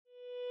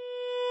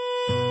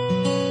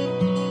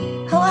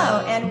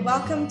and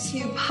welcome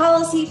to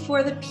Policy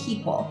for the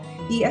People,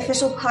 the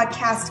official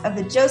podcast of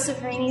the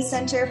Joseph Rainey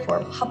Center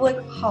for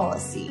Public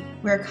Policy.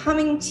 We're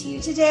coming to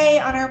you today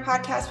on our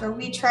podcast where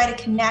we try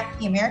to connect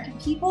the American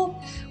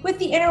people with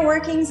the inner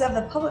workings of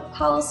the public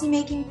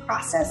policymaking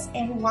process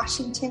in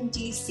Washington,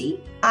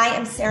 D.C. I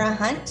am Sarah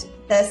Hunt,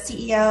 the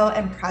CEO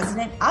and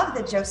president of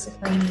the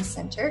Joseph Rainey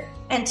Center.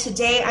 And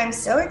today I'm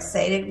so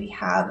excited we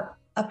have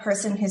a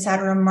person who's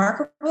had a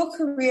remarkable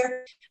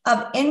career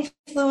of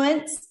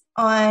influence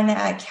on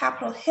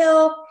Capitol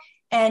Hill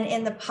and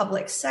in the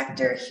public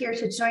sector here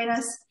to join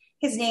us.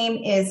 His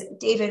name is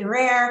David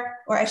Rehr,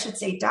 or I should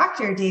say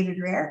Dr. David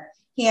Rehr.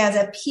 He has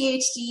a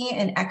PhD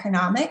in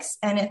economics,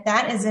 and if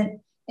that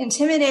isn't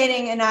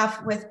intimidating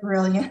enough with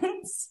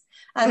brilliance,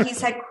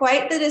 he's had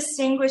quite the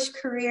distinguished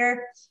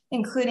career,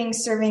 including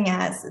serving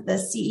as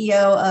the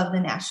CEO of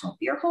the National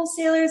Beer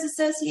Wholesalers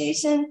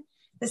Association,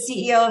 the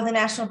CEO of the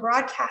National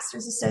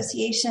Broadcasters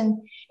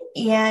Association,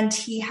 and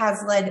he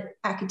has led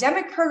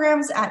academic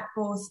programs at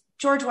both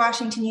George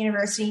Washington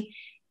University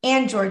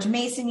and George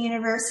Mason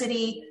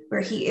University,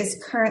 where he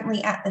is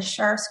currently at the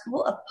Schar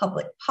School of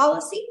Public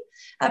Policy.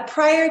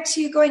 Prior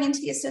to going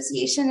into the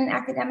association and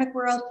academic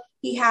world,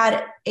 he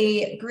had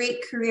a great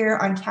career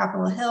on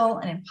Capitol Hill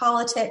and in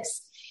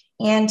politics,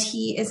 and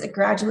he is a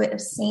graduate of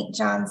St.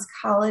 John's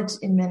College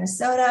in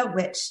Minnesota,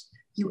 which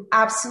you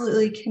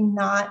absolutely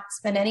cannot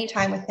spend any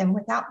time with him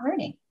without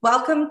learning.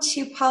 Welcome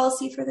to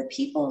Policy for the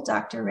People,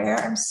 Dr.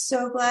 Rehr. I'm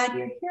so glad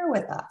you're here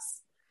with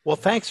us. Well,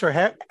 thanks for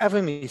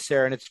having me,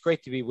 Sarah, and it's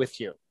great to be with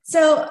you.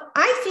 So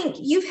I think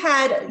you've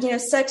had,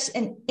 such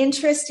an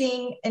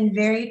interesting and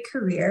varied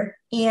career,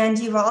 and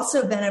you've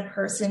also been a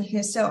person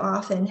who so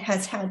often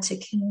has had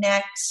to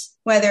connect,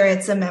 whether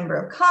it's a member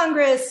of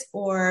Congress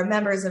or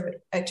members of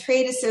a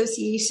trade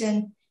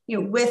association,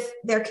 with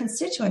their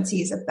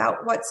constituencies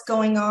about what's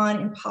going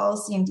on in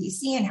policy in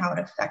DC and how it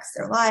affects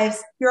their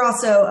lives. You're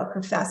also a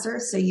professor,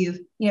 so you've,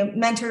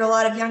 mentored a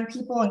lot of young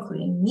people,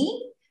 including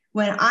me,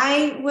 when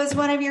I was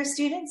one of your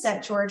students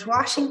at George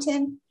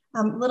Washington.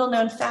 Little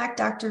known fact,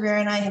 Dr. Rehr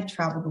and I have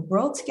traveled the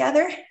world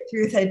together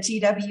through the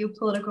GW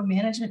Political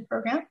Management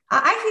Program.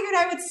 I figured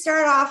I would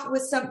start off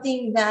with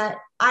something that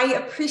I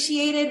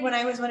appreciated when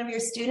I was one of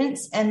your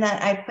students and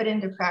that I put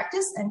into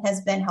practice and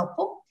has been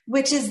helpful,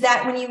 which is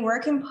that when you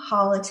work in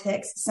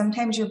politics,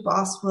 sometimes your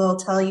boss will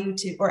tell you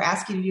to or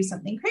ask you to do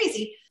something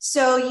crazy.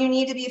 So you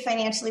need to be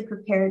financially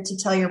prepared to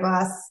tell your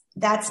boss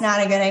that's not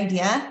a good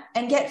idea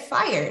and get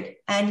fired.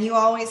 And you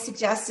always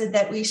suggested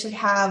that we should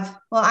have,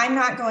 well, I'm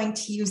not going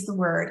to use the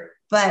word,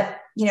 but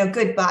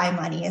goodbye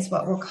money is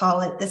what we'll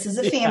call it. This is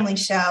a family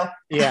show.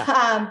 Yeah.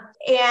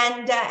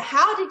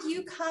 How did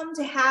you come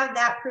to have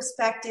that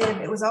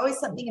perspective? It was always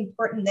something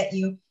important that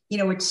you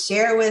would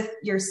share with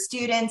your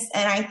students.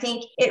 And I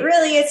think it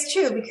really is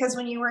true because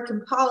when you work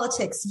in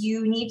politics,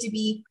 you need to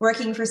be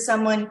working for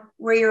someone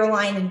where you're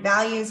aligned in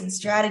values and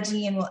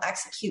strategy and will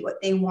execute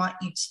what they want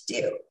you to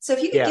do. So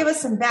if you could give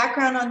us some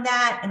background on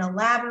that and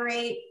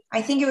elaborate,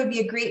 I think it would be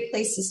a great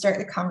place to start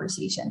the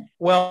conversation.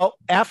 Well,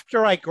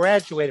 after I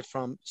graduated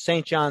from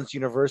St. John's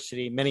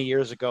University many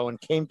years ago and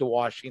came to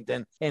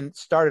Washington and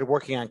started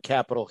working on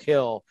Capitol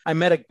Hill, I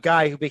met a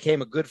guy who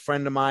became a good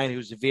friend of mine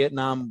who's a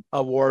Vietnam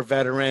War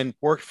veteran,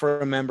 worked for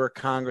a member of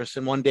Congress.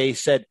 And one day he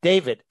said,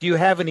 "David, do you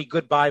have any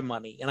goodbye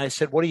money?" And I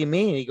said, "What do you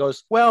mean?" And he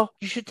goes, "Well,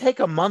 you should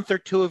take a month or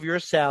two of your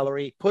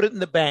salary, put it in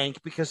the bank,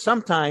 because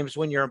sometimes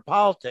when you're in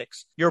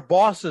politics, your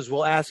bosses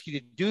will ask you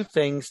to do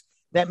things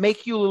that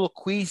make you a little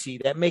queasy,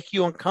 that make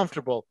you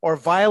uncomfortable, or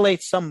violate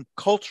some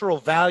cultural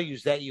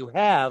values that you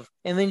have.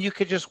 And then you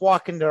could just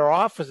walk into our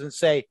office and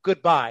say,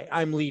 goodbye,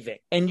 I'm leaving."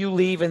 And you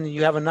leave and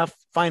you have enough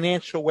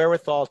financial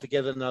wherewithal to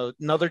get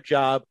another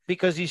job,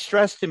 because he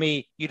stressed to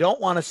me, you don't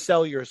want to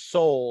sell your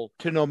soul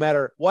to no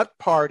matter what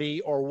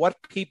party or what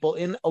people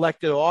in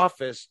elected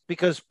office,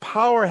 because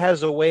power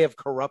has a way of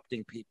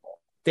corrupting people.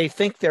 They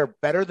think they're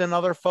better than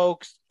other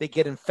folks. They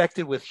get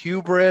infected with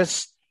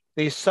hubris.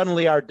 They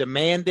suddenly are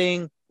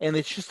demanding. And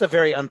it's just a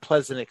very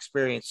unpleasant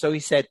experience. So he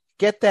said,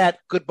 get that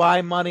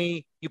goodbye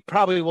money. You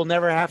probably will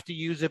never have to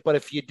use it. But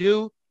if you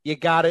do, you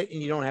got it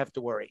and you don't have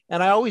to worry.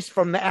 And I always,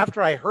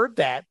 after I heard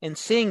that and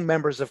seeing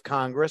members of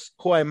Congress,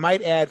 who I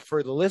might add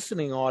for the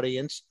listening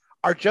audience,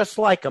 are just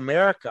like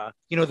America.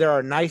 There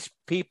are nice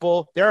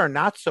people. There are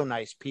not so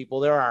nice people.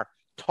 There are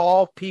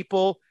tall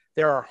people.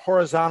 There are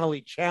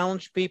horizontally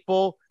challenged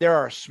people. There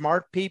are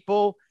smart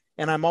people.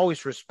 And I'm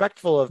always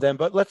respectful of them.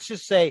 But let's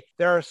just say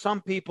there are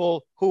some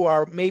people who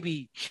are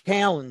maybe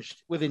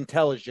challenged with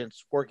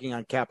intelligence working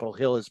on Capitol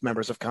Hill as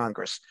members of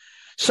Congress.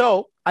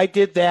 So I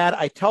did that.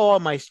 I tell all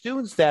my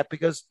students that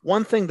because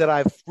one thing that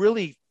I've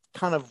really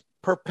kind of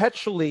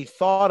perpetually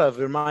thought of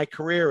in my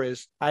career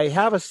is I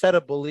have a set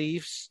of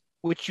beliefs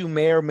which you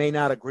may or may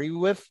not agree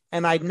with.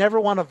 And I never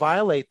want to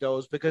violate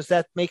those because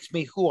that makes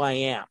me who I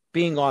am,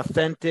 being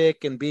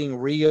authentic and being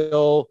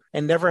real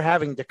and never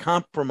having to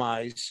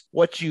compromise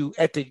what you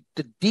at the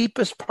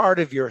deepest part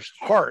of your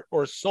heart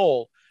or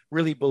soul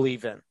really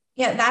believe in.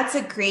 Yeah, that's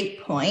a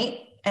great point.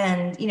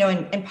 And,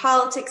 in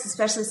politics,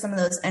 especially some of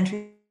those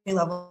entry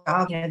level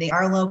job, they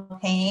are low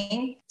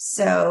paying.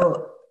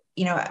 So,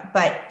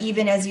 but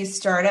even as you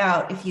start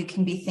out, if you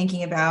can be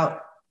thinking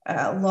about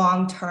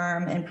long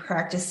term and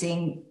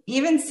practicing,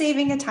 even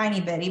saving a tiny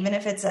bit, even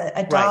if it's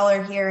a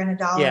dollar here and a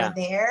dollar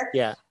there,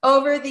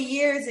 over the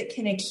years it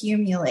can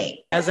accumulate.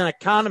 As an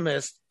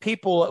economist,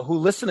 people who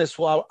listen to this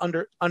will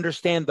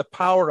understand the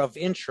power of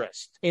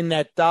interest in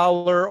that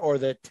dollar or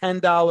the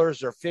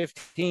 $10 or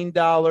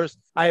 $15.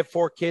 I have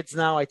 4 kids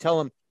now. I tell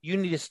them, you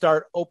need to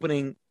start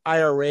opening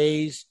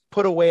IRAs,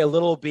 put away a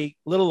little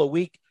a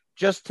week,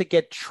 just to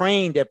get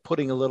trained at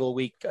putting a little a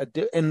week.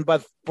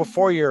 But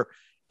before you're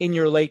in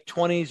your late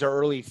 20s or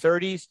early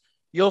 30s,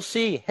 you'll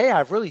see, hey,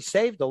 I've really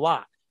saved a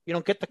lot. You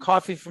don't get the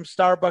coffee from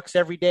Starbucks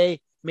every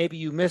day. Maybe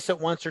you miss it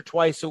once or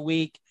twice a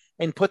week,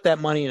 and put that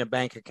money in a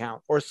bank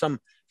account or some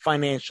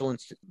financial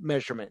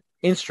instrument.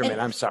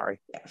 I'm sorry.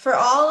 For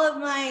all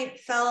of my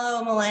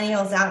fellow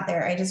millennials out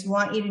there, I just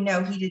want you to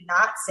know he did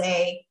not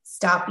say,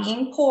 stop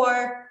being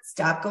poor,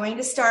 stop going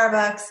to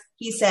Starbucks.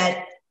 He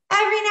said,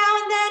 every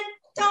now and then,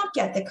 don't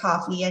get the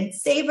coffee and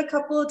save a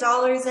couple of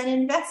dollars and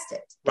invest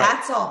it. Right.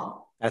 That's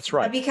all. That's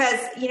right. Because,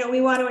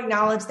 we want to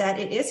acknowledge that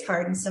it is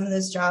hard in some of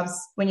those jobs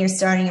when you're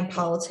starting in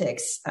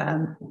politics.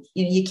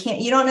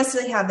 You don't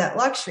necessarily have that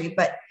luxury,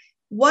 but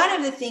one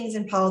of the things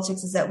in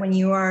politics is that when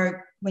you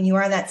are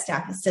that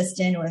staff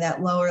assistant or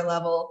that lower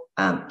level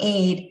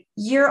aide,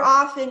 you're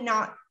often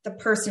not the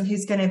person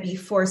who's going to be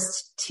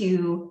forced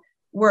to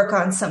work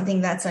on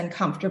something that's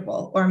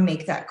uncomfortable or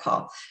make that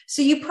call.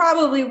 So you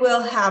probably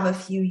will have a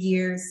few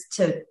years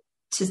to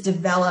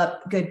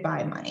develop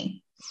goodbye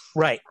money.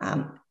 Right.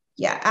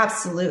 Yeah,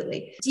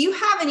 absolutely. Do you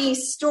have any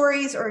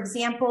stories or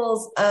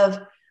examples of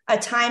a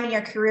time in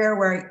your career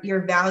where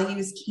your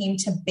values came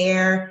to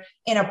bear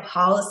in a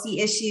policy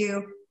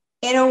issue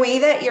in a way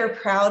that you're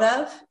proud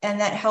of and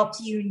that helped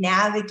you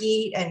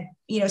navigate and,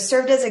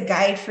 served as a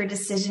guide for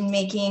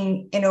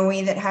decision-making in a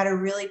way that had a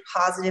really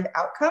positive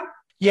outcome?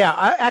 Yeah,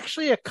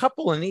 actually a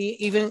couple, and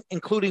even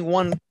including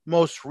one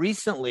most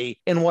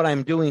recently in what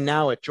I'm doing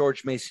now at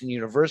George Mason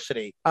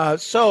University.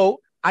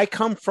 So I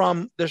come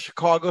from the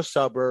Chicago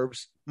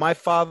suburbs. My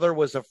father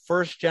was a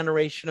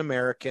first-generation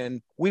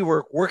American. We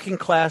were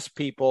working-class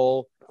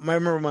people. I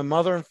remember my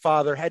mother and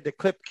father had to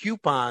clip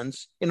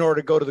coupons in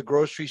order to go to the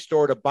grocery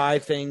store to buy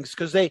things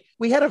because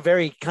we had a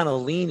very kind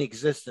of lean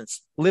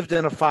existence, lived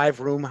in a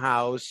 5-room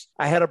house.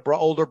 I had an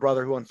older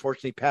brother who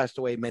unfortunately passed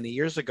away many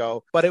years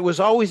ago, but it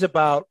was always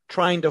about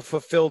trying to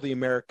fulfill the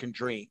American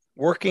dream,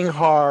 working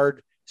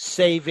hard,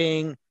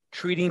 saving,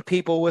 treating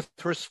people with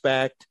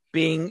respect,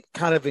 being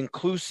kind of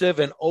inclusive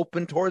and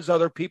open towards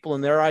other people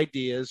and their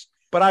ideas.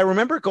 But I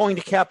remember going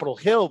to Capitol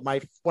Hill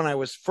when I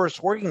was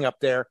first working up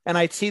there, and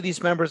I'd see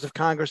these members of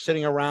Congress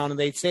sitting around, and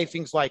they'd say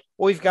things like,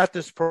 well, we've got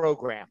this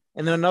program.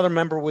 And then another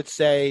member would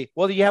say,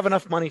 well, do you have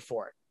enough money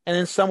for it? And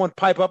then someone would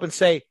pipe up and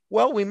say,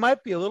 well, we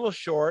might be a little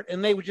short.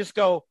 And they would just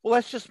go, well,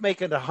 let's just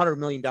make it $100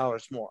 million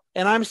more.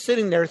 And I'm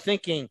sitting there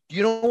thinking, do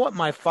you know what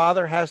my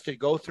father has to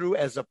go through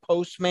as a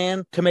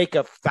postman to make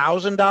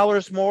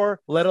 $1,000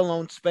 more, let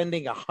alone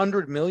spending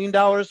 $100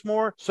 million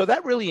more? So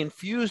that really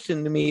infused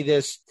into me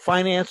this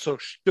financial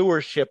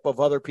stewardship of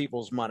other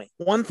people's money.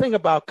 One thing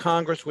about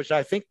Congress, which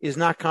I think is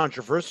not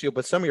controversial,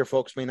 but some of your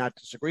folks may not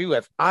disagree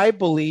with, I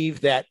believe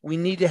that we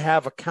need to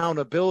have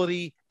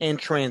accountability and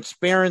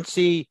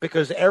transparency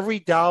because every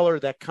dollar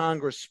that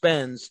Congress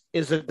spends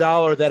is a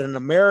dollar that an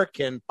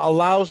American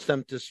allows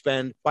them to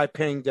spend by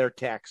paying their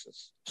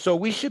taxes. So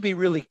we should be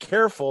really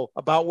careful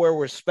about where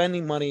we're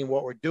spending money and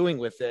what we're doing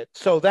with it.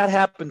 So that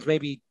happens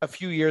maybe a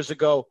few years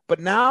ago. But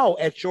now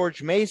at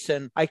George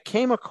Mason, I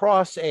came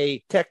across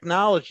a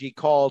technology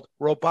called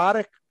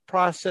robotic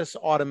process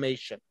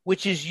automation,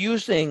 which is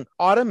using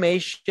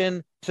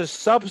automation to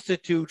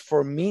substitute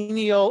for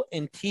menial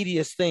and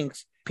tedious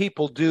things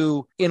people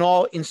do in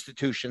all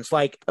institutions.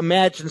 Like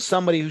imagine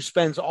somebody who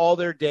spends all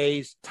their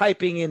days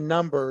typing in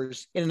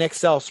numbers in an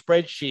Excel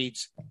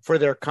spreadsheets for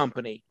their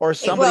company, or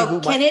somebody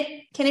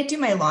can it do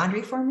my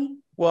laundry for me?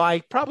 Well,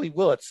 I probably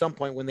will at some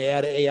point when they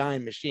add AI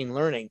and machine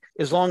learning,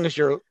 as long as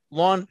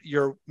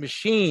your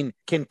machine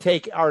can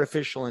take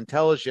artificial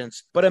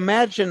intelligence. But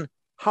imagine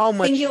how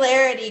much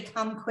singularity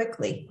come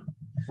quickly.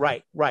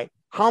 Right.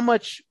 How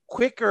much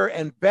quicker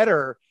and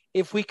better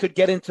if we could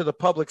get into the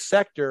public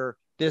sector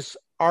this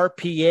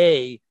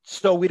RPA,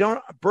 so we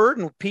don't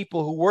burden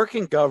people who work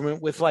in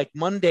government with like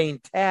mundane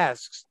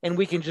tasks, and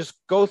we can just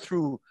go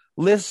through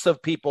lists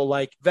of people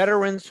like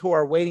veterans who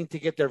are waiting to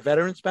get their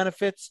veterans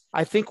benefits.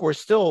 I think we're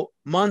still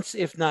months,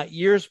 if not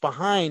years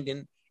behind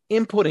in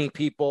inputting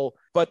people,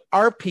 but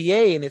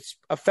RPA and its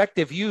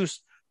effective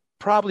use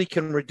probably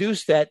can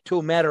reduce that to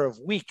a matter of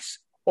weeks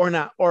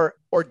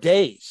or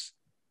days.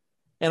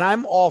 And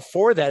I'm all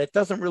for that.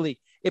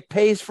 It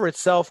pays for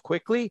itself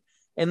quickly.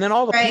 And then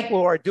all the people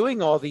who are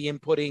doing all the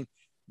inputting,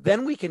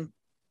 then we can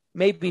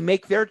maybe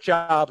make their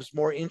jobs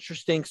more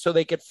interesting so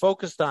they get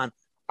focused on,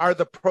 are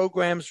the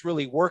programs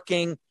really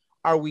working?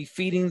 Are we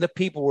feeding the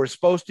people we're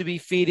supposed to be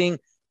feeding?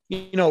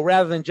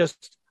 Rather than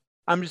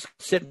I'm just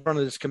sitting in front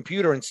of this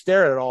computer and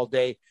stare at it all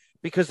day,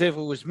 because if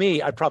it was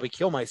me, I'd probably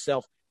kill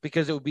myself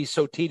because it would be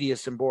so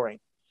tedious and boring.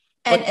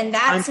 And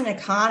that's an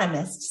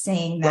economist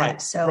saying that.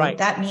 Right, so right.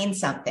 That means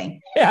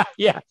something.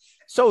 Yeah.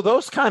 So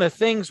those kind of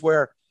things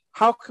where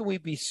how can we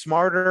be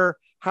smarter?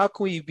 How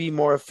can we be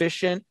more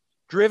efficient,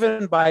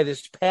 driven by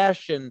this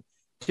passion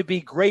to be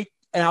great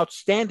and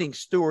outstanding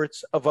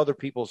stewards of other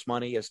people's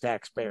money as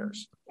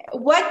taxpayers?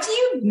 What do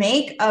you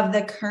make of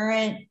the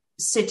current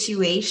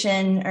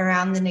situation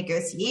around the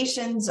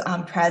negotiations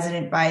on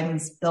President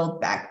Biden's Build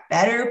Back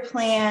Better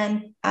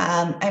plan?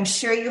 I'm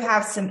sure you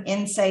have some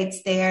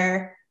insights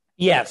there.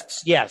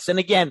 Yes. And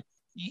again,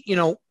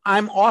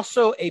 I'm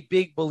also a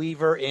big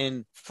believer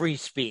in free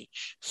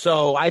speech.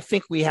 So I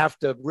think we have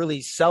to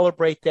really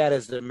celebrate that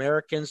as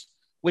Americans,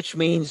 which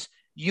means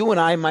you and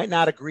I might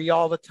not agree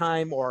all the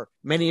time, or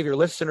many of your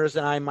listeners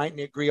and I mightn't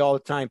agree all the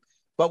time,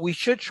 but we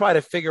should try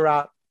to figure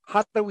out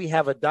how do we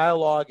have a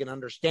dialogue and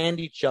understand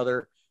each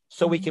other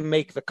so we can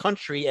make the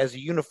country as a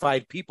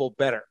unified people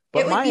better.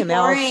 But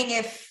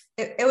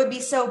it would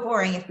be so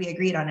boring if we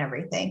agreed on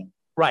everything.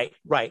 Right.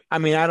 I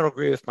mean, I don't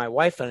agree with my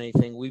wife on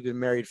anything. We've been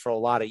married for a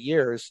lot of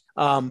years.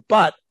 And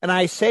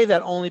I say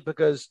that only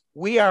because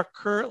we are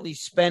currently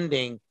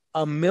spending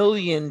 $1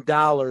 million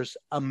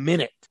a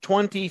minute,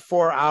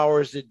 24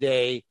 hours a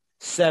day,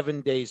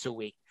 7 days a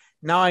week.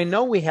 Now, I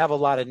know we have a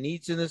lot of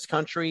needs in this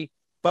country,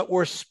 but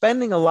we're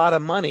spending a lot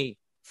of money,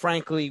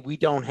 frankly, we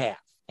don't have.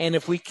 And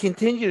if we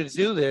continue to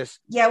do this...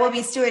 Yeah, we'll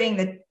be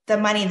stewarding the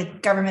money the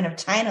government of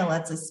China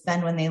lets us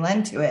spend when they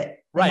lend to it.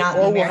 Right. Not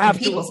the American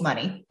people's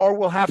money. Or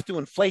we'll have to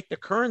inflate the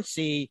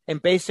currency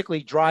and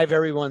basically drive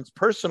everyone's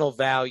personal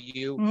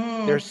value,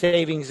 their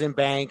savings in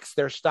banks,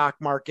 their stock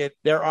market,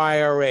 their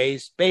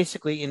IRAs,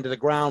 basically into the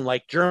ground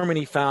like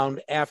Germany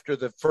found after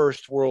the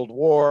First World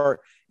War.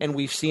 And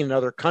we've seen in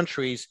other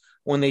countries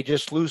when they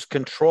just lose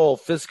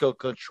fiscal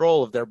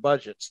control of their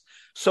budgets.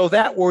 So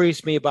that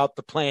worries me about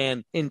the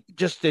plan in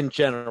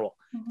general.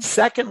 Mm-hmm.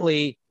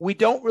 Secondly, we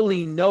don't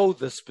really know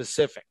the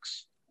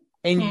specifics.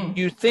 And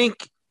you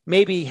think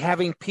maybe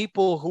having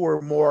people who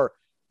are more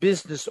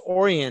business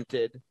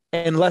oriented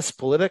and less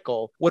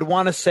political would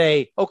want to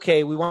say,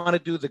 okay, we want to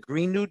do the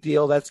Green New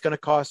Deal. That's going to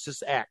cost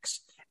us X.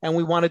 And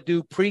we want to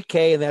do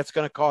pre-K and that's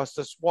going to cost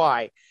us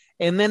Y.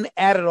 And then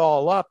add it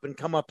all up and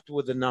come up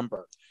with a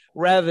number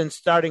rather than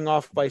starting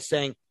off by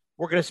saying,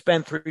 we're going to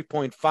spend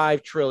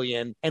 $3.5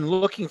 trillion and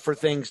looking for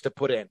things to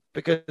put in,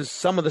 because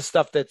some of the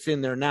stuff that's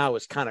in there now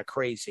is kind of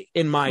crazy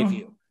in my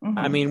view. Mm-hmm.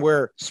 I mean,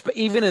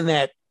 even in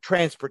that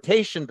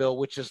transportation bill,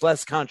 which is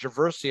less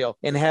controversial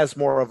and has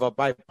more of a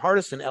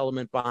bipartisan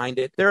element behind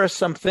it, there are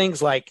some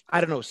things like, I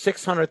don't know,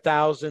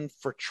 $600,000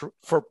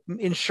 for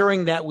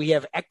ensuring that we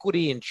have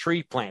equity in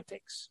tree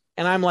plantings.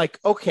 And I'm like,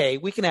 okay,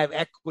 we can have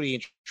equity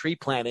in tree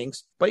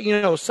plantings, but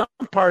some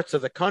parts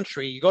of the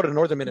country, you go to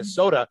northern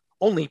Minnesota,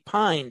 only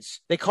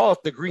pines, they call it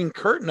the green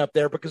curtain up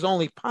there because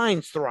only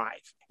pines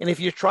thrive. And if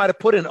you try to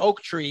put in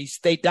oak trees,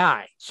 they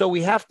die. So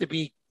we have to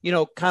be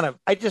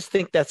I just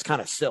think that's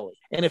kind of silly.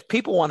 And if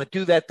people want to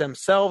do that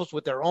themselves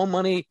with their own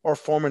money or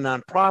form a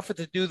nonprofit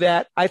to do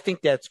that, I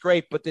think that's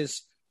great. But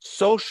this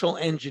social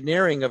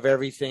engineering of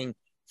everything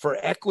for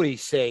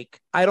equity's sake,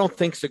 I don't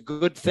think is a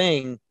good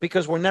thing,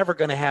 because we're never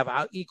going to have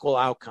equal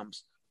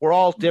outcomes. We're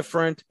all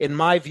different. In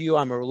my view,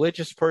 I'm a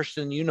religious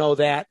person. You know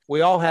that.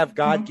 We all have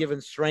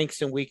God-given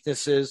strengths and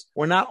weaknesses.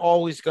 We're not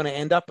always going to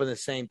end up in the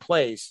same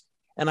place.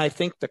 And I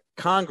think the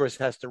Congress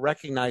has to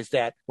recognize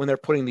that when they're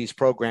putting these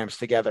programs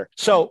together.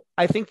 So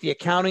I think the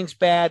accounting's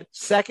bad.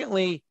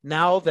 Secondly,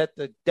 now that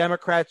the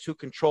Democrats who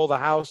control the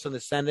House and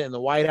the Senate and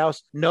the White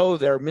House know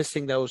they're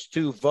missing those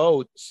 2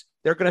 votes,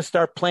 they're going to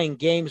start playing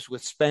games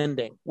with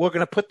spending. We're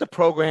going to put the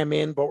program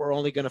in, but we're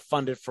only going to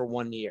fund it for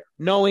 1 year.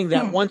 Knowing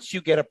that once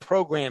you get a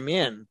program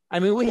in, I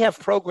mean, we have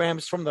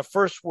programs from the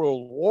First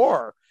World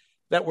War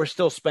that we're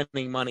still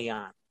spending money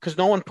on because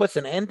no one puts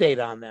an end date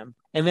on them.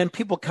 And then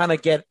people kind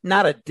of get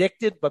not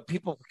addicted, but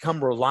people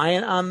become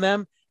reliant on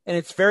them. And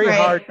it's very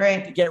hard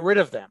to get rid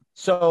of them.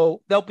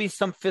 So there'll be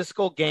some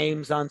fiscal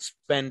games on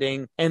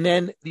spending. And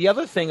then the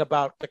other thing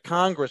about the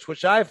Congress,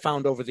 which I've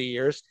found over the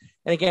years,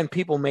 and again,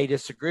 people may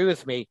disagree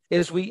with me,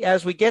 is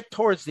as we get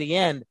towards the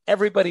end,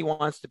 everybody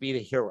wants to be the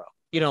hero.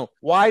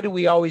 Why do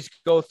we always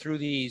go through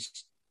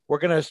these? We're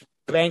going to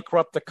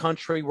bankrupt the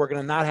country. We're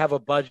going to not have a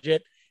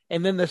budget.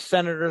 And then the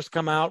senators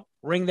come out,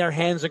 wring their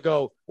hands and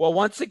go, well,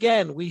 once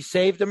again, we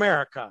saved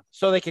America.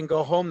 So they can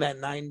go home that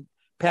night and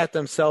pat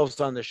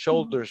themselves on the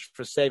shoulders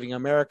for saving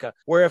America.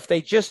 Where if they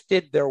just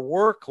did their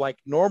work like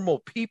normal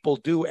people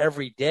do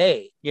every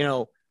day,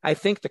 I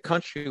think the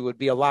country would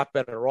be a lot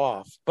better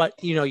off. But,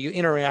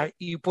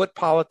 you put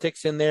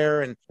politics in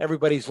there and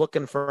everybody's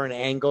looking for an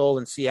angle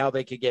and see how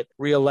they could get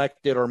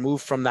reelected or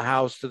move from the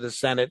House to the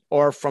Senate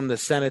or from the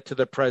Senate to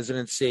the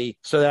presidency.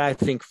 So that I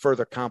think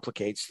further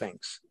complicates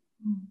things.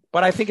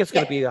 But I think it's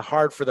going to be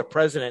hard for the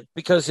president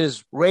because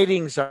his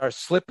ratings are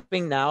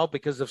slipping now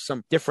because of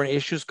some different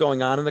issues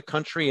going on in the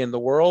country and the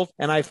world.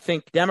 And I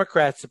think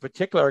Democrats in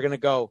particular are going to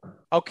go,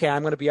 okay,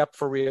 I'm going to be up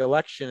for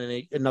re-election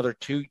in another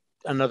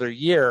another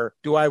year,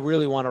 do I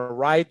really want to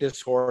ride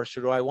this horse,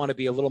 or do I want to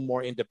be a little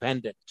more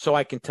independent so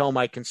I can tell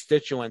my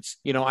constituents,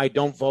 I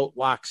don't vote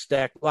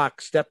lockstep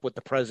with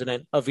the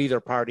president of either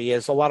party,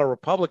 as a lot of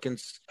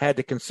Republicans had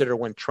to consider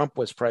when Trump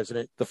was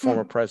president, the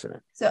former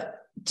president. So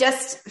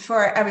just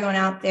for everyone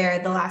out there,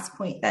 the last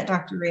point that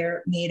Dr.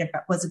 Rehr made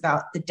was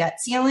about the debt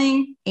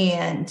ceiling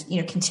and,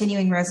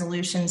 continuing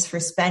resolutions for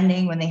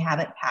spending when they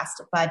haven't passed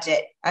a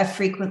budget.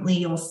 Frequently,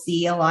 you'll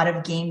see a lot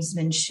of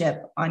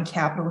gamesmanship on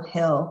Capitol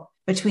Hill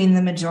between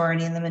the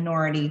majority and the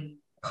minority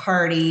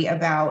party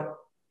about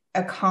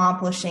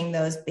accomplishing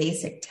those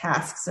basic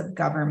tasks of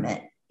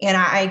government. And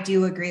I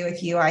do agree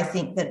with you. I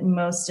think that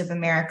most of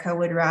America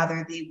would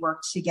rather they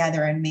worked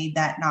together and made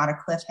that not a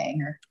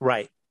cliffhanger.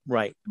 Right.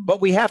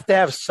 But we have to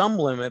have some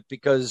limit,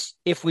 because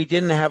if we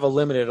didn't have a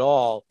limit at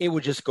all, it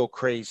would just go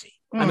crazy.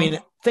 I mean,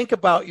 think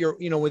about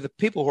with the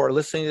people who are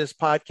listening to this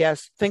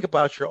podcast, think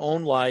about your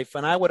own life.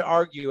 And I would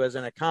argue, as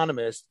an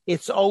economist,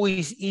 it's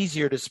always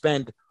easier to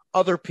spend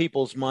other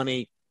people's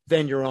money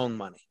than your own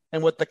money.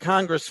 And what the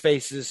Congress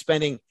faces is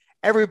spending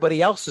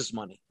everybody else's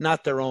money,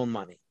 not their own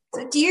money.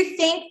 So do you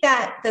think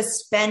that the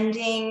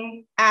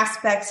spending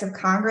aspects of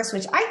Congress,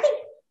 which I think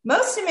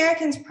most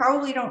Americans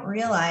probably don't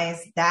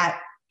realize, that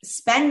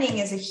spending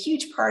is a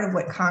huge part of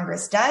what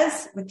Congress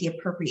does with the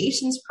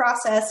appropriations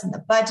process and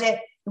the budget.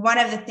 One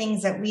of the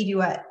things that we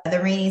do at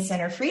the Rainey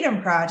Center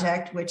Freedom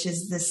Project, which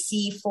is the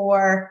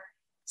C4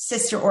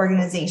 sister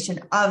organization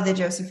of the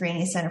Joseph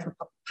Rainey Center for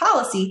Public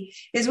Policy,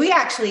 is we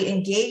actually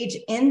engage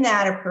in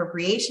that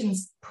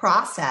appropriations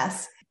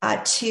process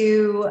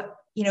to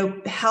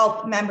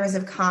help members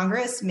of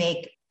Congress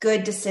make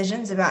good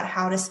decisions about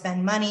how to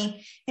spend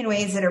money in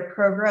ways that are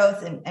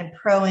pro-growth and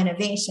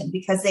pro-innovation,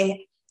 because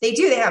they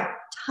have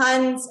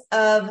tons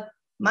of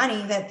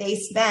money that they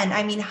spend.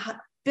 I mean,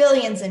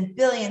 billions and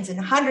billions and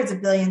hundreds of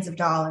billions of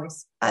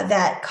dollars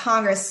that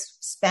Congress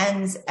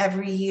spends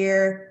every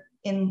year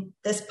in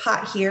this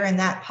pot here and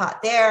that pot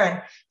there.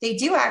 And they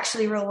do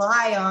actually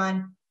rely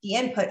on the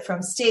input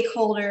from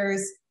stakeholders,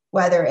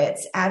 whether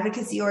it's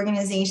advocacy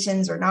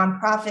organizations or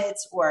nonprofits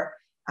or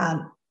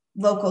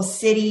local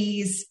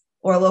cities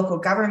or local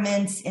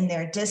governments in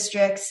their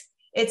districts.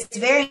 It's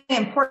very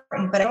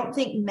important, but I don't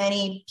think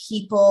many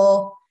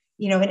people,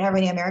 in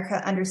everyday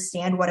America,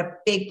 understand what a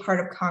big part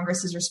of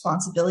Congress's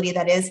responsibility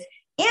that is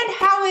and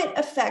how it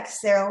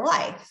affects their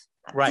life.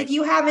 Right. Did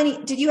you have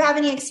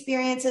any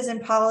experiences in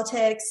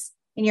politics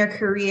in your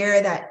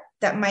career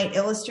that might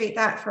illustrate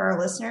that for our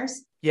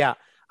listeners? Yeah,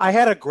 I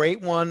had a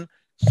great one.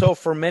 So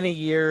for many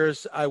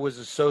years, I was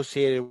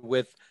associated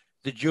with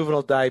the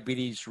Juvenile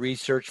Diabetes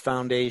Research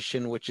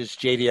Foundation, which is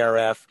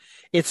JDRF.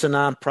 It's a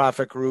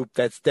nonprofit group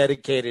that's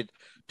dedicated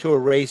to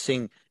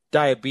erasing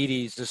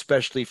diabetes,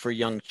 especially for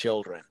young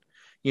children.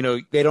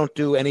 They don't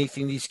do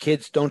anything. These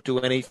kids don't do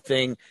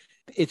anything.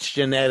 It's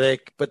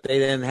genetic, but they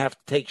then have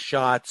to take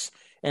shots.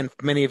 And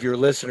many of your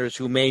listeners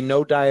who may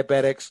know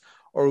diabetics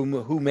or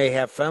who may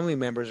have family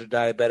members who are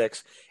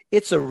diabetics,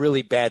 it's a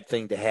really bad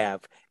thing to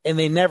have. And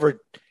they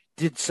never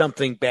did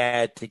something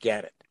bad to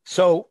get it.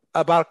 So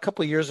about a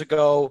couple of years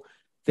ago,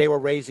 they were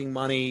raising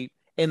money,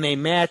 and they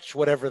match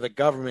whatever the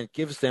government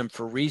gives them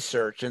for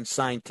research and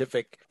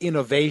scientific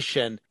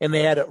innovation. And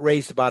they had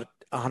raised about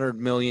 $100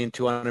 million,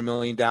 $200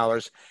 million,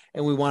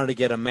 and we wanted to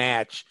get a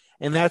match.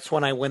 And that's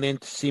when I went in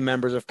to see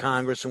members of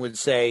Congress and would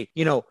say,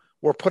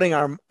 we're putting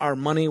our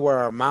money where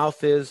our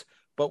mouth is,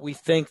 but we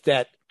think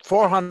that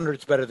 400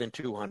 is better than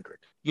 200.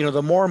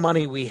 The more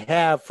money we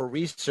have for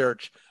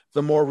research,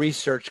 the more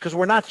research, because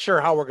we're not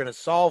sure how we're going to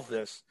solve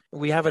this.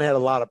 We haven't had a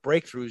lot of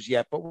breakthroughs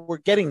yet, but we're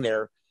getting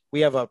there.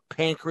 We have a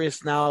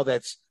pancreas now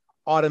that's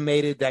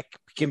automated that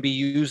can be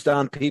used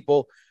on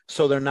people,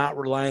 so they're not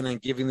relying on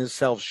giving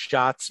themselves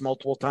shots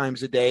multiple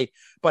times a day.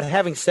 But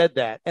having said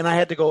that, and I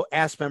had to go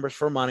ask members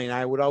for money, and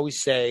I would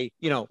always say,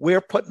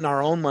 we're putting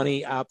our own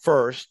money out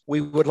first.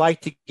 We would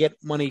like to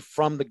get money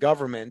from the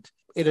government.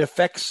 It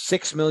affects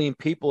 6 million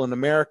people in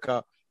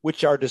America,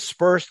 which are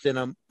dispersed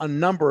in a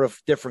number of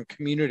different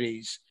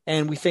communities.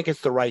 And we think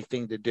it's the right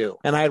thing to do.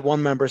 And I had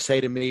one member say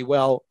to me,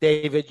 well,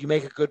 David, you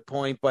make a good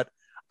point, but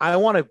I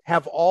want to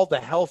have all the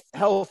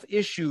health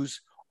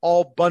issues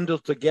all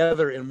bundled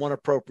together in one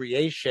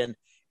appropriation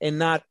and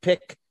not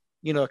pick,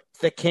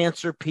 the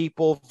cancer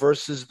people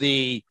versus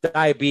the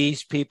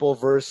diabetes people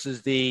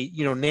versus the,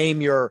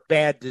 name your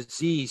bad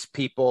disease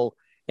people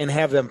and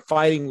have them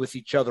fighting with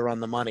each other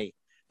on the money.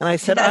 And I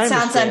said, that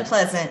sounds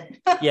unpleasant.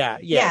 Yeah.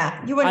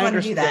 You wouldn't want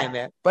to do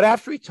that. But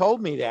after he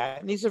told me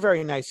that, and he's a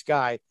very nice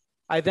guy,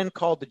 I then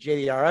called the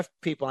JDRF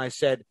people and I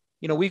said,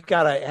 we've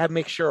got to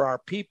make sure our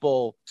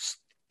people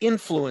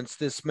influence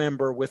this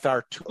member with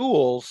our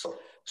tools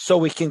so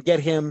we can get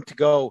him to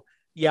go,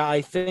 yeah,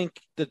 I think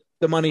that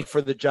the money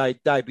for the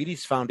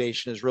Diabetes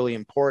Foundation is really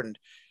important.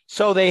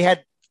 So they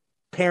had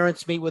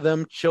parents meet with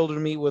them,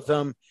 children meet with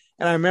them.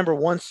 And I remember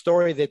one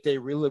story that they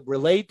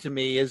relayed to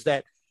me is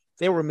that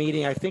they were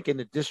meeting, I think, in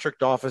the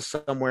district office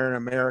somewhere in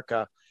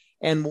America.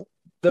 And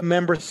the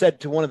member said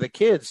to one of the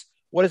kids,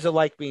 what is it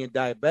like being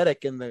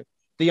diabetic? And the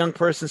young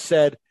person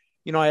said,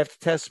 I have to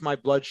test my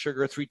blood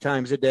sugar 3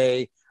 times a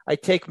day. I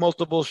take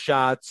multiple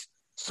shots.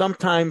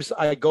 Sometimes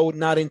I go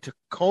not into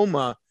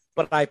coma,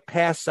 but I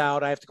pass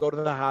out. I have to go to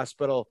the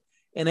hospital.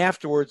 And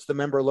afterwards, the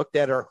member looked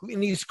at her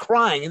and he's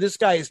crying. And this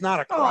guy is not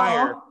a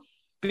crier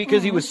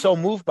because he was so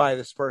moved by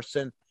this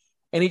person.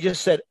 And he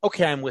just said,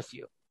 okay, I'm with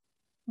you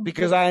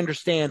because I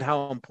understand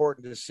how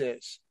important this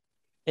is.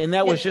 And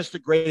that was just a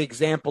great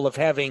example of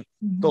having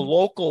the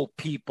local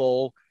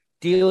people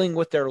dealing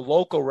with their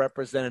local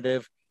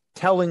representative,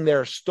 telling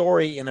their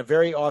story in a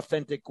very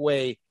authentic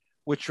way,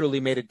 which really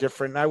made it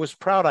different. And I was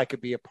proud I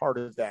could be a part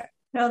of that.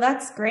 No,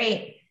 that's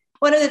great.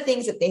 One of the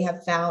things that they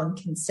have found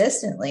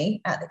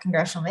consistently at the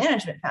Congressional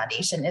Management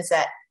Foundation is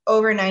that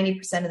over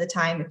 90% of the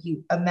time, if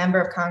a member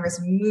of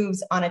Congress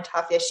moves on a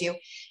tough issue,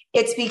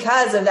 it's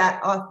because of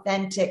that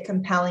authentic,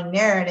 compelling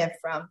narrative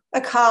from a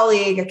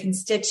colleague, a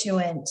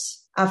constituent,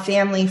 a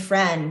family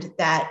friend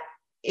that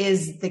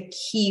is the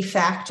key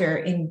factor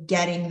in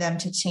getting them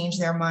to change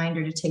their mind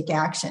or to take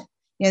action.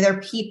 They're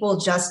people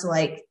just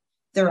like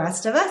the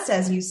rest of us,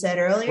 as you said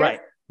earlier.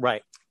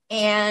 Right.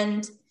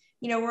 And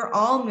we're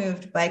all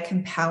moved by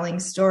compelling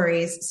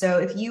stories. So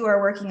if you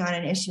are working on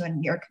an issue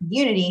in your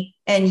community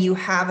and you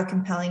have a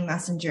compelling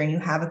messenger and you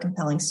have a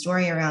compelling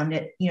story around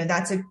it,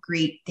 that's a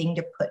great thing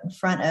to put in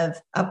front of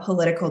a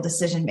political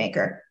decision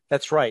maker.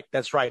 That's right.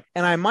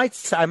 And I might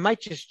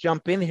just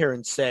jump in here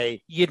and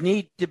say, you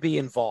need to be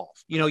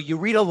involved. You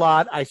read a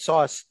lot. I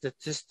saw a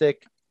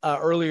statistic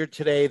earlier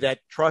today that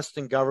trust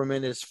in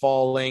government is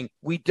falling.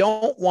 We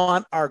don't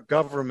want our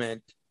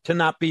government to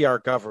not be our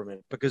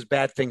government because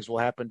bad things will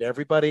happen to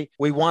everybody.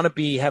 We want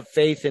to have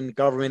faith in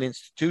government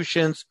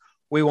institutions.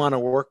 We want to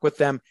work with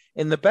them.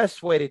 And the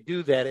best way to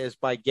do that is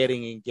by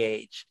getting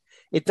engaged.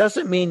 It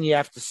doesn't mean you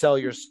have to sell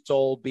your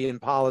soul, be in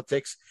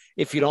politics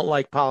if you don't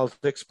like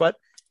politics, but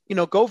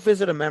go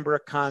visit a member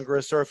of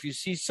Congress, or if you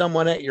see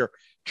someone at your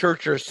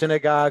church or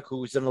synagogue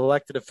who's an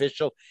elected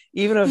official,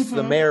 even if it's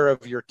the mayor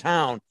of your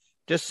town,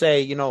 just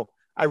say,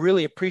 I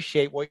really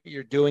appreciate what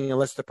you're doing,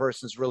 unless the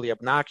person's really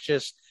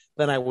obnoxious.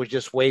 Then I would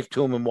just wave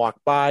to them and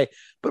walk by.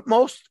 But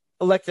most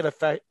elected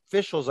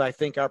officials, I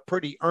think, are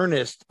pretty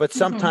earnest, but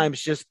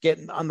sometimes just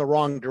getting on the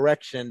wrong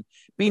direction.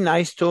 Be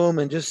nice to them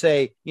and just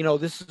say,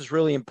 this is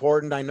really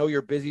important. I know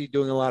you're busy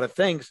doing a lot of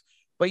things,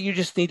 but you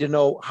just need to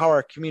know how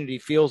our community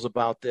feels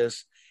about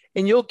this.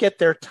 And you'll get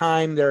their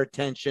time, their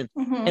attention.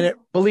 And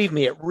believe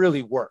me, it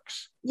really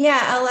works.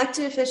 Yeah,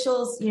 elected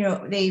officials,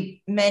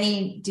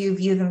 many do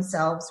view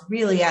themselves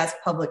really as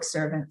public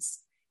servants.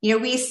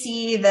 We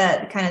see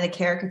the kind of the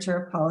caricature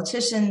of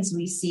politicians.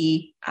 We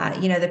see,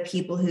 the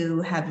people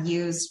who have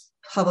used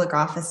public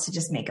office to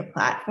just make a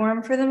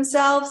platform for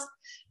themselves.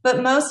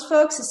 But most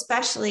folks,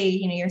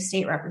 especially, your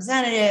state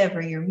representative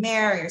or your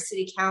mayor or your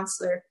city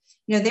councilor,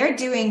 they're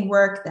doing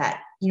work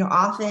that,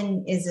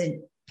 often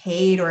isn't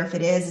paid, or if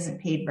it is,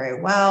 isn't paid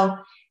very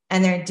well.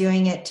 And they're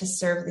doing it to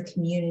serve the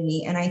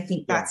community. And I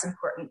think that's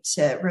important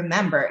to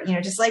remember,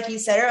 just like you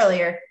said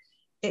earlier,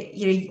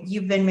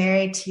 you've been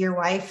married to your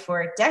wife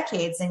for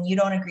decades and you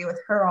don't agree with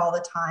her all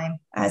the time.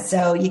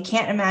 So you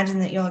can't imagine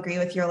that you'll agree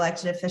with your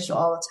elected official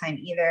all the time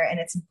either. And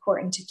it's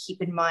important to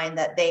keep in mind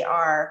that they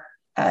are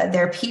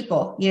their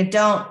people.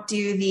 Don't do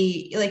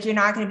you're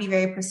not going to be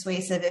very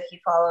persuasive if you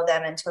follow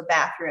them into a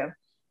bathroom,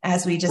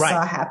 as we just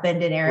saw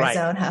happened in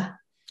Arizona.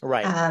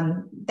 Right.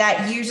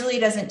 That usually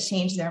doesn't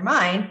change their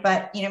mind.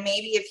 But,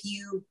 maybe if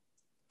you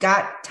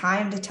got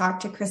time to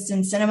talk to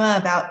Kyrsten Sinema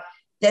about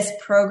this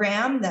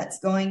program that's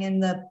going in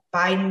the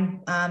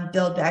Biden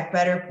Build Back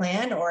Better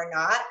plan or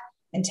not,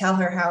 and tell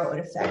her how it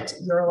would affect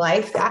your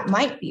life, that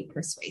might be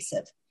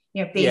persuasive,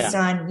 based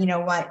on,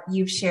 what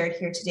you've shared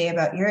here today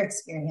about your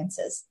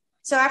experiences.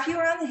 So after you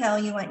were on the Hill,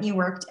 you went and you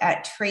worked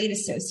at trade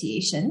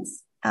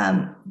associations.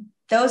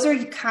 Those are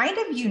kind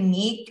of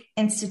unique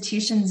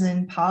institutions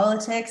in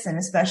politics, and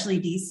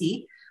especially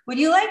DC. Would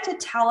you like to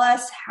tell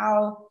us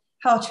how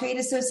trade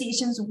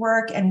associations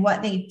work and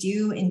what they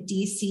do in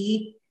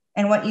DC,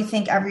 and what you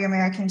think every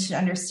American should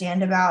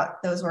understand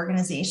about those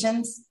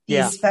organizations,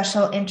 these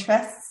special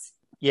interests?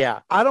 Yeah,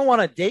 I don't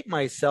want to date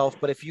myself,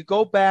 but if you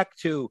go back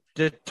to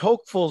de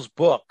Tocqueville's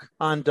book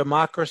on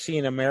democracy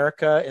in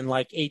America in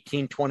like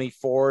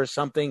 1824 or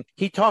something,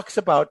 he talks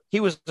about, he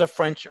was a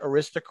French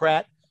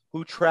aristocrat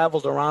who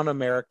traveled around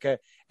America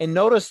and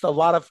noticed a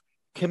lot of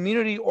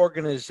community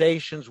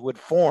organizations would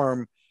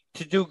form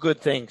to do good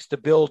things, to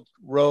build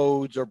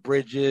roads or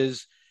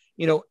bridges,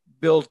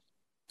 build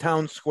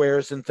town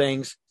squares and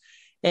things.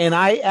 And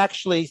I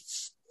actually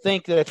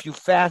think that if you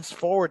fast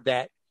forward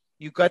that,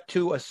 you got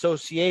to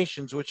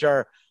associations, which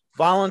are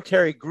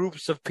voluntary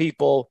groups of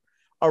people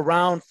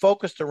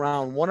focused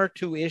around one or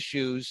two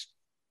issues.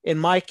 In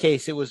my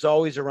case, it was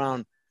always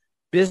around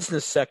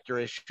business sector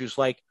issues,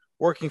 like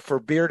working for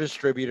beer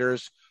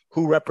distributors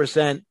who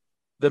represent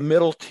the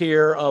middle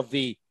tier of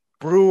the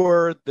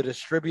brewer, the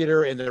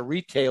distributor, and the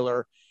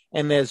retailer.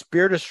 And as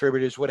beer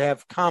distributors would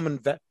have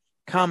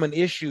common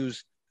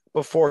issues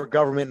before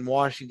government in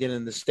Washington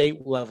and the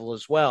state level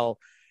as well.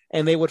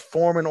 And they would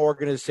form an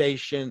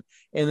organization,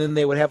 and then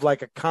they would have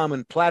like a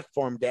common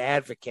platform to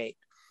advocate.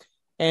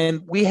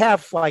 And we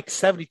have like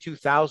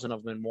 72,000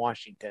 of them in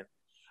Washington.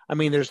 I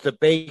mean, there's the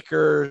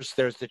bakers,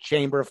 there's the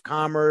Chamber of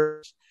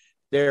Commerce,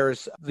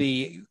 there's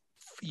the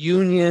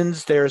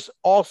unions, there's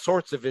all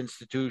sorts of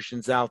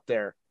institutions out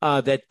there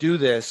that do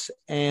this.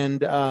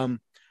 And I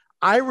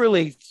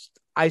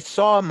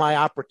saw my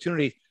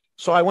opportunity.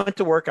 So I went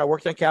to work. I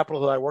worked on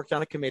Capitol Hill. I worked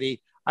on a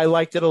committee. I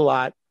liked it a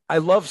lot. I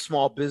love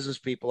small business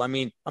people. I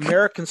mean,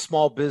 American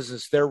small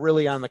business, they're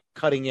really on the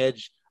cutting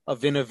edge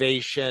of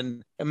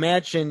innovation.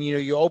 Imagine,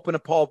 you open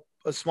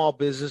a small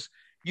business,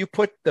 you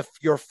put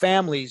your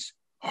family's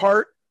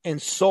heart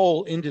and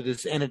soul into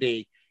this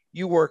entity.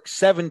 You work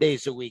 7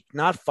 days a week,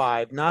 not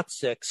 5, not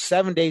 6,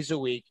 7 days a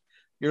week.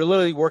 You're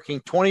literally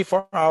working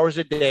 24 hours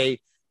a day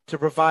to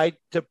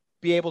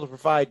be able to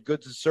provide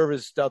goods and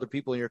services to other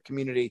people in your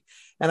community.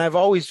 And I've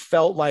always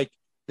felt like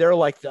they're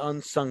like the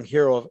unsung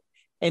hero.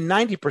 And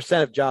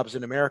 90% of jobs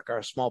in America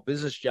are small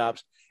business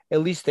jobs.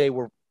 At least they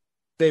were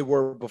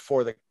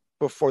before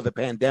the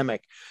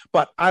pandemic.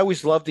 But I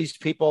always loved these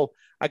people.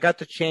 I got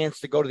the chance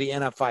to go to the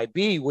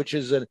NFIB, which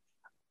is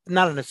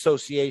not an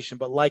association,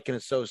 but like an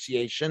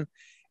association.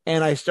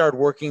 And I started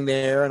working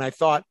there, and I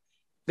thought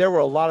there were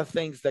a lot of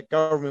things that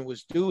government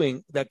was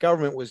doing,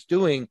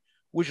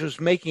 which was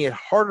making it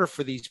harder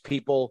for these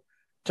people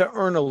to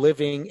earn a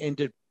living and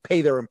to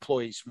pay their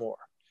employees more.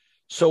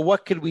 So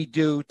what could we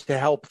do to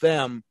help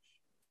them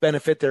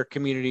benefit their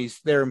communities,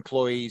 their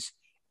employees,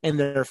 and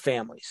their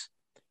families?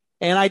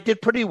 And I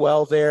did pretty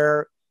well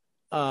there.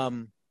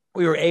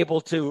 We were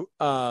able to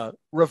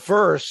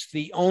reverse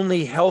the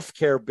only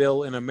healthcare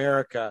bill in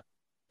America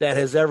that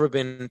has ever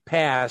been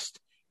passed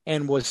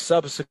and was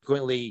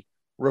subsequently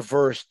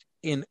reversed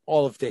in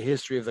all of the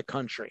history of the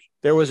country.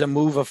 There was a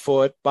move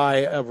afoot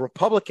by a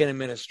Republican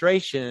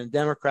administration and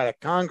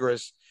Democratic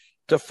Congress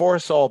to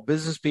force all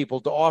business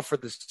people to offer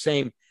the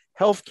same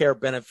healthcare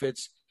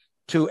benefits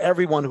to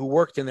everyone who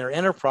worked in their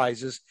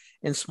enterprises.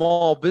 And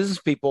small business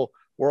people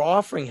were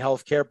offering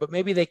healthcare, but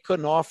maybe they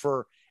couldn't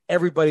offer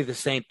everybody the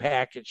same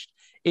package.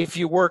 If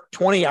you work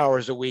 20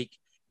 hours a week,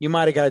 you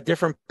might have got a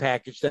different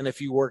package than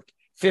if you worked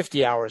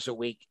 50 hours a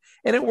week.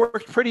 And it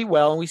worked pretty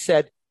well. And we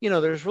said,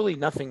 there's really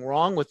nothing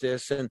wrong with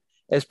this. And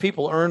as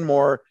people earn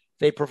more,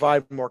 they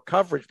provide more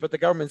coverage. But the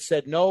government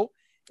said, no,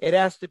 it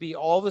has to be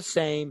all the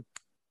same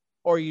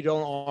or you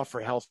don't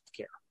offer health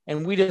care.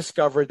 And we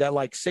discovered that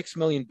like 6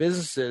 million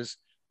businesses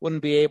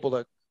wouldn't be able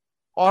to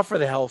offer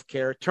the health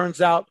care. It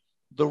turns out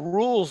the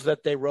rules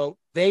that they wrote,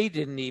 they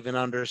didn't even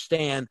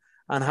understand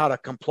on how to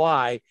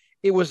comply.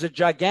 It was a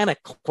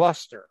gigantic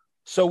cluster.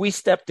 So we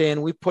stepped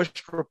in, we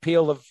pushed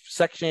repeal of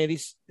Section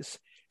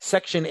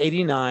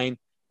 89.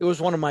 It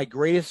was one of my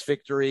greatest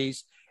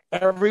victories.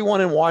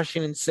 Everyone in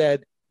Washington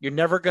said, you're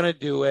never going to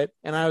do it.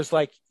 And I was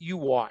like, you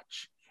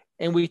watch.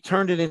 And we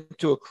turned it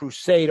into a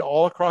crusade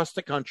all across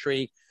the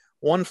country.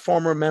 One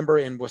former member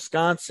in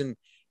Wisconsin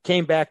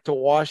came back to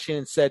Washington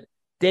and said,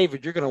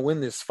 David, you're going to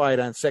win this fight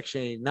on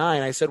Section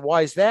 89. I said,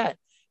 why is that?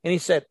 And he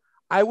said,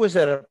 I was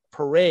at a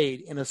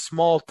parade in a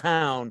small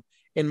town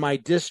in my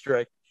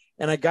district,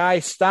 and a guy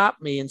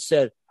stopped me and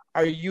said,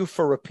 are you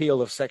for repeal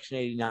of Section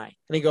 89?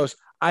 And he goes,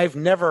 I've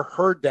never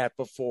heard that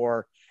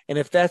before. And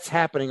if that's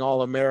happening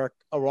all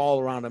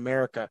around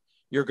America,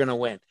 you're going to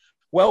win.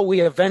 Well,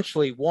 we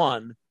eventually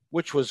won,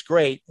 which was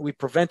great. We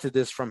prevented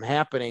this from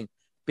happening,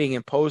 being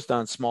imposed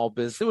on small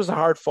business. It was a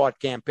hard-fought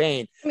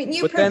campaign. I mean,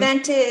 you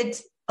prevented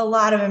a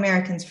lot of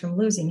Americans from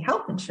losing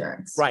health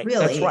insurance. Right.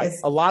 Really, that's right.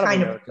 A lot of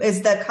Americans.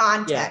 Is the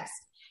context.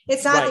 Yeah.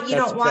 It's not that you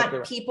don't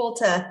want people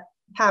to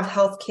have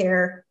health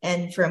care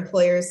and for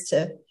employers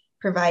to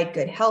provide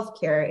good health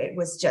care. It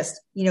was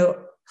just,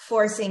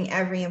 forcing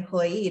every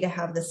employee to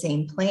have the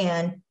same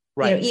plan.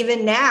 Right.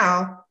 Even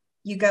now,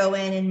 you go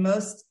in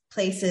most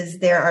places,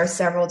 there are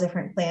several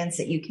different plans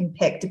that you can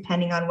pick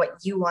depending on what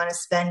you want to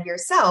spend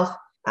yourself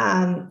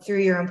through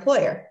your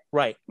employer.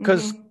 Right.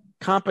 Because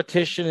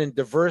competition and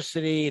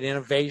diversity and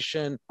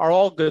innovation are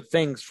all good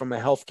things from a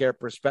healthcare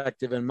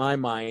perspective in my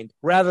mind,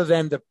 rather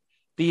than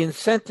the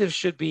incentive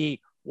should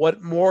be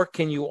what more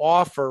can you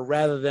offer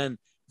rather than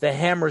the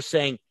hammer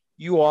saying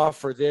you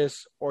offer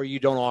this or you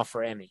don't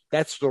offer any.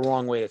 That's the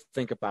wrong way to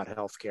think about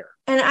healthcare.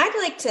 And I'd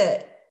like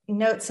to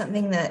note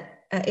something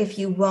that if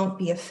you won't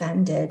be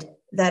offended,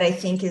 that I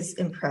think is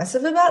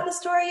impressive about the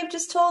story you've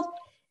just told,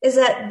 is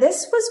that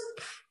this was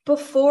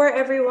before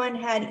everyone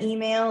had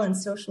email and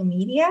social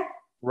media.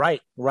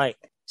 Right.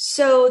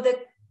 So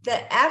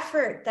the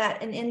effort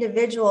that an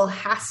individual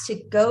has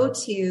to go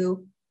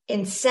to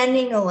in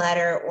sending a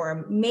letter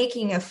or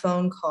making a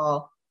phone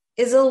call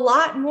is a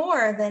lot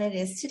more than it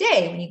is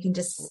today, when you can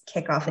just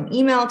kick off an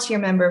email to your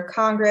member of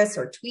Congress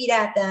or tweet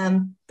at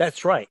them.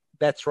 That's right.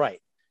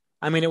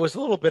 I mean, it was a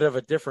little bit of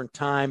a different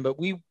time, but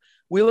we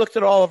looked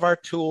at all of our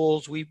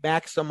tools. We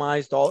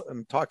maximized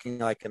I'm talking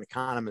like an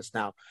economist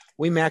now.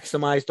 We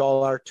maximized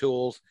all our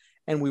tools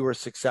and we were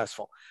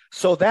successful.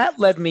 So that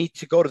led me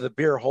to go to the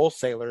beer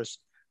wholesalers,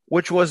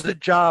 which was the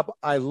job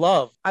I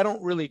love. I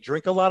don't really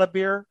drink a lot of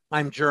beer.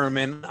 I'm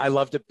German. I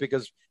loved it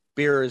because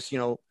beer is,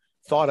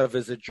 thought of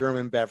as a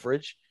German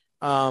beverage.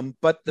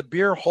 But the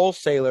beer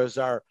wholesalers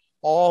are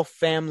all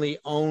family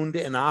owned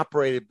and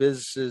operated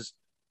businesses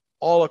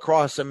all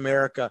across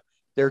America.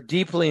 They're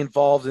deeply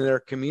involved in their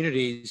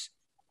communities,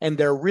 and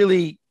they're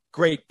really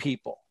great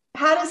people.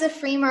 How does a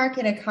free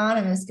market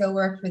economist go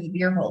work for the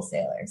beer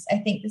wholesalers? I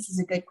think this is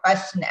a good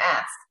question to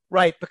ask.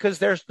 Right, because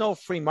there's no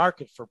free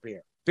market for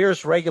beer. Beer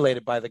is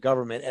regulated by the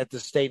government at the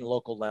state and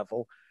local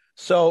level.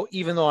 So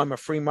even though I'm a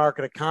free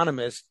market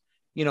economist,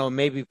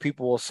 maybe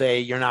people will say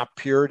you're not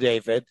pure,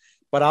 David,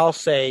 but I'll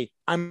say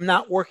I'm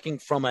not working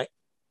from an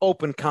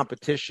open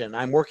competition.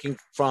 I'm working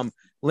from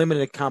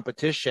limited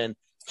competition.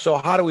 So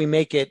how do we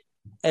make it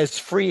as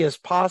free as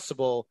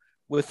possible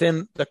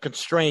within the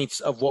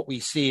constraints of what we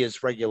see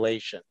as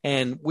regulation?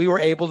 And we were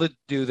able to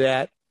do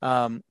that.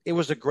 It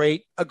was a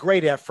great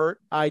effort.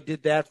 I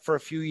did that for a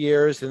few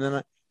years, and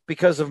then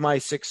because of my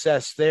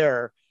success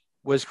there,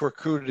 was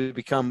recruited to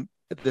become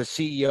the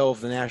CEO of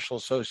the National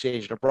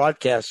Association of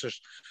Broadcasters,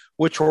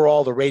 which were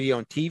all the radio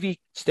and TV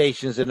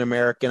stations in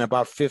America and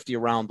about 50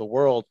 around the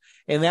world.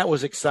 And that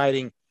was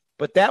exciting,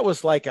 but that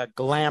was like a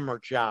glamour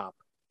job.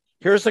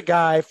 Here's a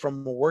guy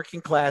from a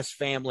working class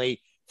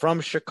family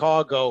from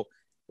Chicago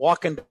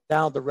walking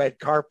down the red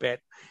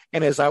carpet.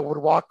 And as I would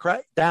walk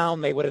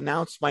down, they would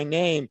announce my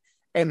name,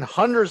 and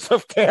hundreds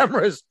of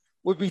cameras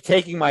would be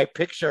taking my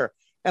picture.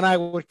 And I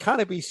would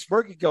kind of be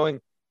smirking going,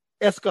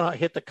 it's going to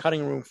hit the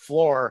cutting room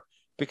floor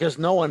because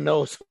no one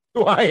knows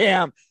who I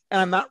am.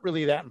 And I'm not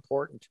really that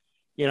important,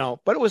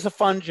 but it was a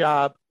fun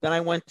job. Then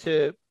I went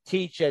to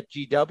teach at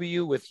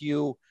GW with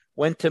you,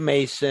 went to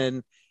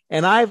Mason.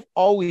 And I've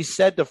always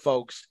said to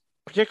folks,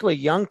 particularly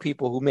young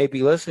people who may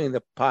be listening to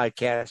the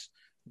podcast,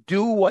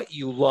 do what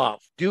you love.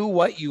 Do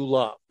what you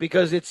love,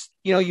 because it's,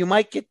 you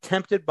might get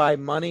tempted by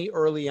money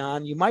early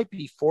on. You might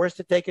be forced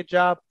to take a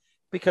job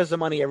because of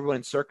money.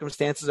 Everyone's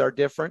circumstances are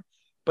different.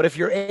 But if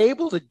you're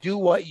able to do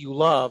what you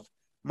love,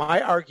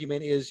 my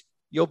argument is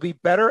you'll be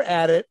better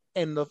at it.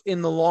 And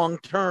in the long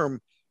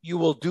term, you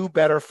will do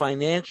better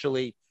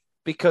financially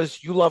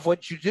because you love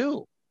what you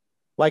do.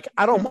 Like,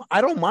 I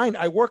don't mind.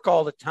 I work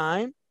all the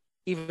time,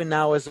 even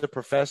now as a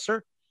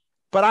professor,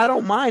 but I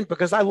don't mind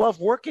because I love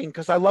working,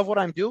 because I love what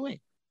I'm doing.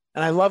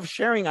 And I love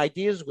sharing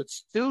ideas with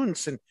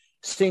students and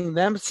seeing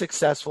them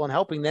successful and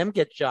helping them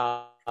get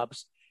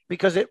jobs,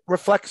 because it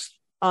reflects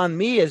on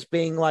me as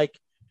being like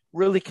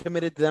really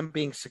committed to them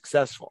being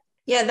successful.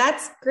 Yeah,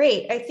 that's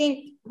great. I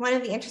think one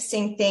of the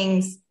interesting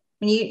things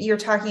when you're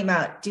talking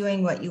about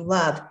doing what you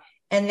love,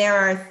 and there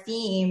are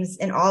themes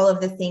in all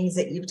of the things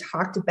that you've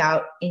talked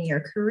about in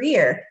your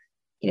career,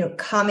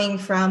 coming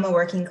from a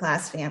working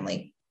class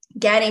family,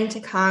 getting to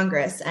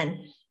Congress and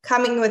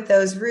coming with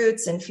those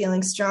roots and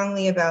feeling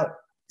strongly about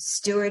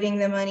stewarding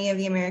the money of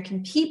the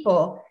American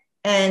people,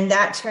 and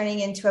that turning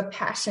into a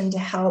passion to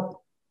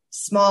help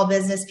small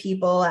business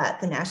people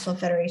at the National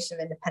Federation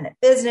of Independent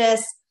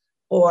Business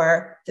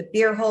or the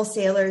beer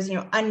wholesalers,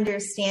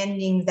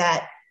 understanding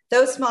that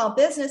those small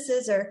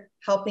businesses are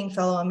helping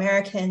fellow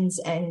Americans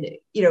and,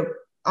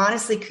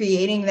 honestly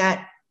creating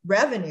that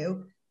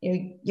revenue.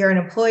 You're an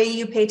employee,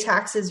 you pay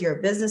taxes, you're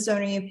a business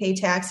owner, you pay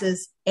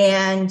taxes,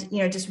 and,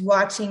 just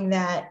watching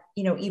that,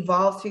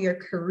 evolve through your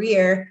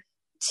career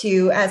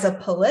to, as a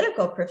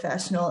political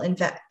professional,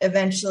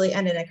 eventually,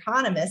 and an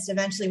economist,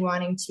 eventually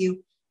wanting to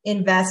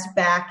invest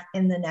back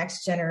in the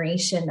next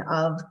generation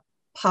of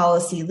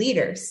policy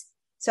leaders.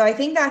 So I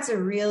think that's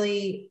a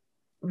really,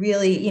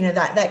 really,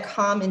 that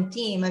common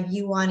theme of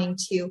you wanting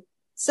to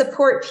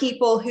support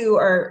people who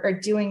are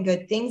doing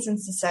good things in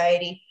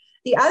society.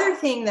 The other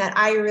thing that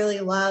I really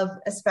love,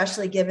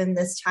 especially given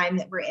this time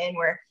that we're in,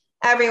 where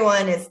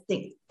everyone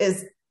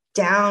is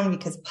down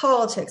because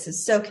politics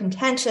is so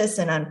contentious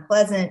and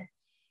unpleasant,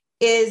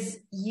 is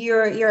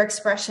your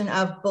expression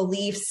of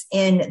beliefs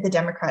in the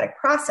democratic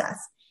process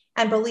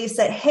and beliefs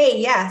that, hey,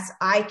 yes,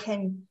 I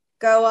can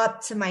go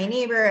up to my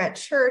neighbor at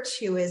church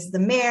who is the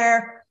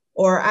mayor,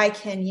 or I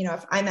can,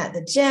 if I'm at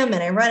the gym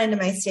and I run into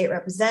my state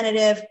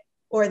representative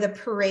or the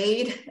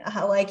parade,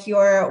 like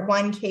your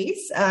one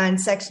case in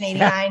Section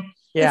 89,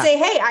 and say,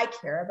 hey, I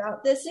care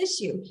about this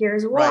issue.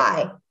 Here's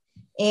why. Right.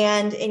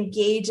 And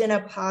engage in a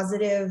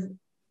positive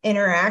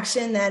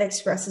interaction that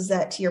expresses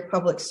that to your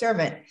public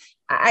servant.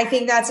 I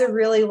think that's a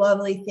really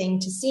lovely thing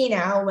to see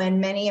now when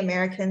many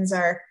Americans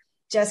are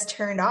just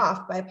turned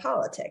off by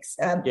politics.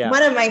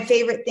 One of my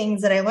favorite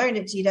things that I learned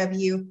at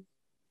GW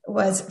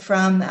was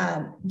from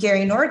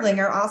Gary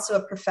Nordlinger, also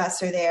a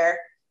professor there.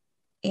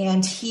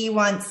 And he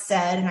once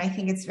said, and I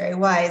think it's very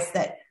wise,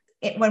 that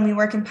when we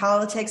work in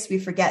politics, we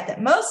forget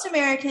that most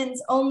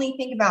Americans only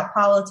think about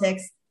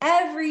politics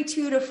every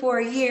 2 to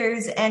 4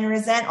 years and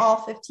resent all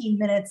 15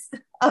 minutes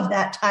of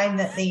that time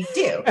that they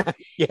do.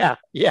 Yeah.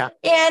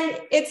 And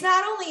it's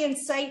not only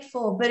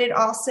insightful, but it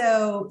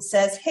also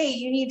says, hey,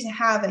 you need to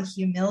have a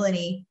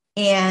humility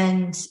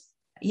and,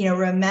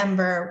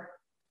 remember,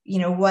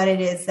 what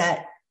it is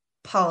that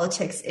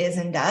politics is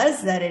and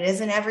does, that it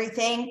isn't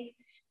everything,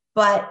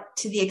 but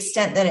to the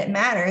extent that it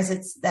matters,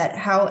 it's that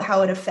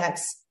how it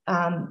affects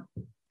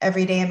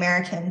everyday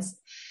Americans.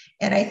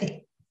 And I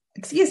think,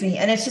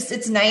 and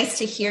it's nice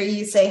to hear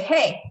you say,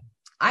 hey,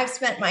 I've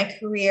spent my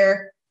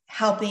career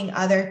helping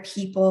other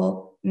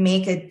people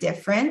make a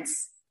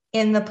difference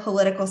in the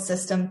political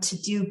system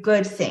to do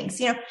good things,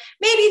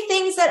 maybe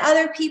things that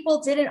other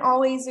people didn't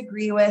always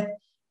agree with,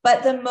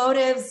 but the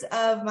motives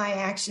of my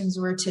actions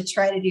were to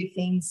try to do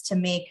things to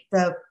make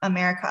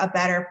America a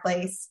better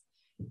place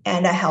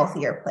and a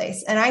healthier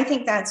place. And I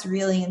think that's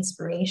really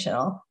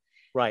inspirational.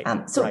 Right.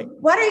 So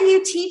what are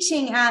you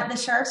teaching at the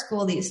Scharf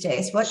School these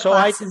days? What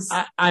classes?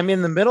 I'm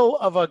in the middle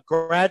of a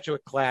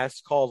graduate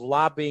class called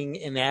Lobbying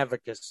and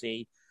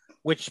Advocacy,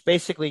 which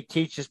basically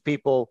teaches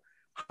people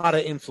how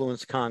to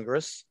influence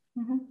Congress.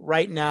 Mm-hmm.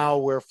 Right now,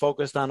 we're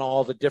focused on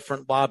all the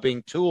different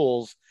lobbying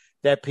tools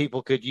that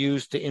people could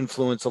use to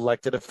influence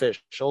elected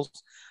officials.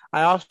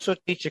 I also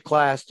teach a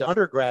class to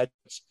undergrads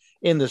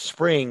in the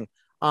spring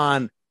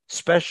on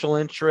special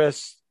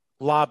interests,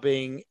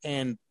 lobbying,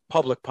 and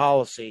public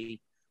policy,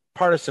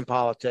 partisan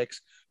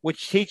politics,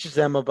 which teaches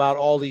them about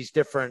all these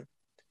different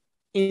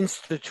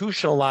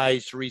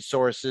institutionalized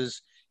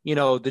resources,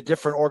 the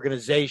different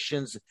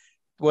organizations,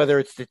 whether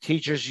it's the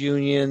teachers'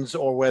 unions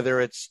or whether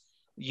it's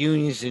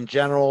unions in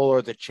general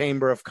or the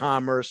Chamber of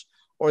Commerce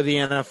or the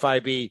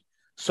NFIB.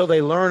 So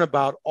they learn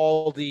about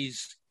all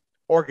these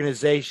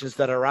organizations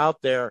that are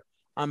out there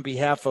on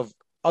behalf of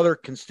other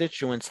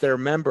constituents, their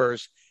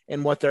members,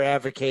 and what they're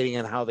advocating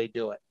and how they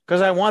do it.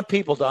 Because I want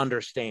people to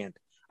understand.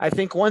 I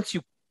think once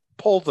you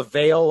pull the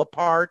veil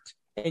apart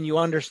and you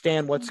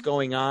understand what's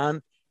going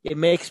on, it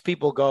makes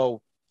people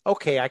go,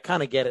 okay, I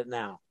kind of get it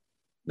now.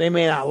 They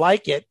may not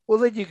like it. Well,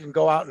 then you can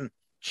go out and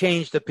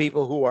change the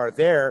people who are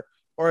there.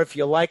 Or if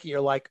you like it,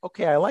 you're like,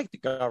 okay, I like the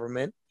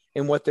government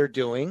and what they're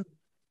doing,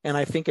 and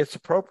I think it's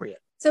appropriate.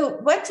 So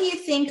what do you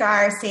think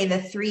are, say, the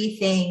 3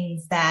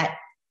 things that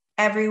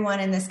everyone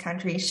in this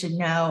country should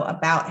know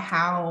about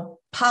how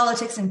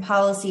politics and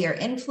policy are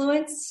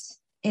influenced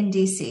in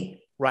DC?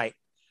 Right.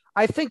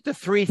 I think the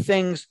 3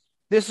 things,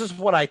 this is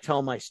what I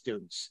tell my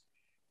students.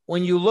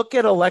 When you look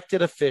at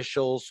elected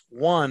officials,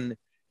 1,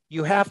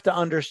 you have to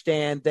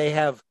understand they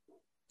have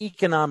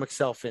economic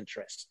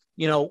self-interest.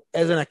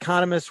 As an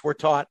economist, we're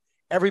taught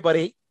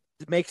everybody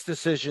makes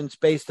decisions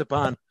based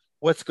upon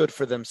what's good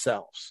for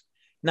themselves.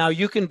 Now,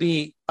 you can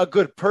be a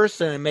good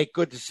person and make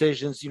good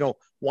decisions,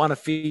 want to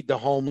feed the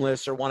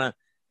homeless or want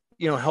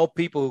to, help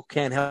people who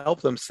can't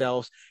help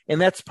themselves. And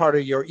that's part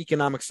of your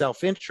economic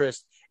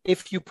self-interest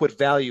if you put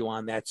value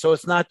on that. So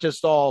it's not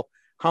just all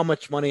how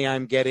much money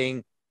I'm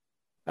getting,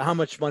 how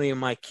much money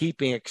am I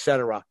keeping, et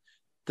cetera.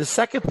 The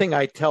second thing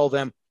I tell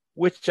them,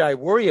 which I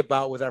worry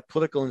about with our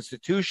political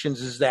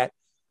institutions, is that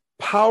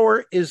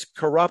power is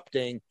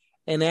corrupting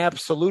and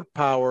absolute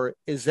power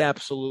is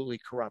absolutely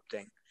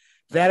corrupting.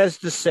 That is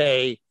to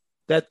say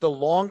that the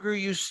longer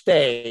you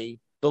stay,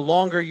 the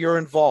longer you're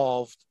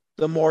involved,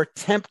 the more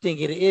tempting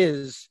it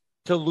is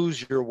to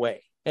lose your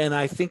way. And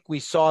I think we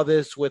saw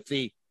this with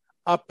the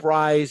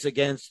uprise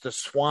against the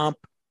swamp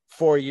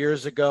 4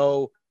 years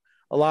ago.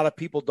 A lot of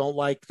people don't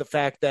like the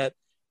fact that,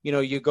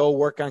 you go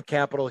work on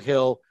Capitol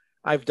Hill.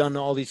 I've done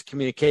all these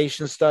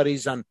communication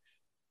studies on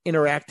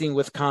interacting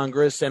with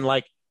Congress, and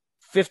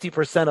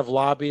 50% of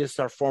lobbyists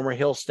are former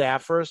Hill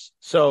staffers.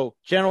 So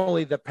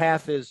generally the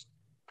path is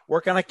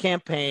work on a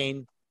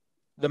campaign.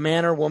 The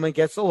man or woman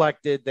gets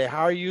elected. They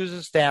hire you as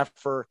a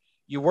staffer.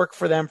 You work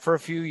for them for a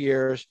few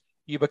years.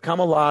 You become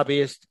a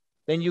lobbyist.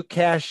 Then you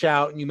cash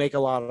out and you make a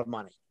lot of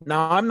money.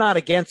 Now, I'm not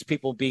against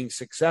people being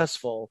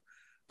successful,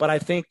 but I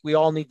think we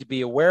all need to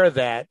be aware of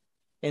that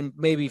and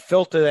maybe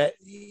filter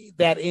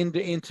that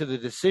into the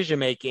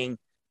decision-making,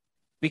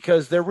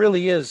 because there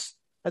really is,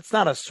 it's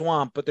not a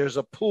swamp, but there's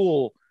a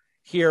pool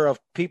here of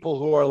people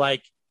who are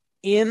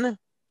in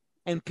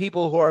and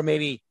people who are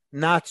maybe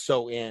not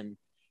so in.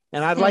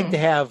 And I'd like to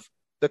have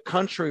the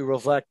country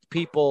reflect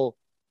people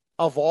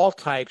of all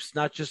types,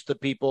 not just the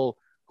people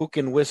who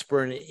can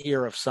whisper in the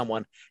ear of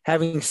someone.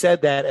 Having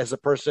said that, as a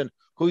person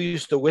who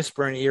used to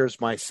whisper in ears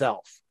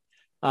myself.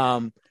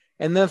 And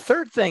the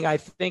third thing I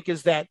think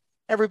is that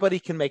everybody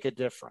can make a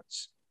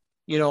difference.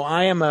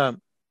 I am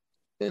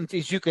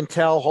as you can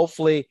tell,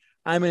 hopefully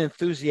I'm an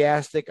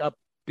enthusiastic,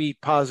 upbeat,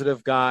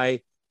 positive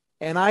guy.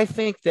 And I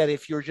think that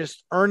if you're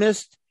just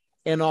earnest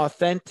and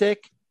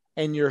authentic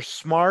and you're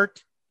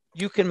smart,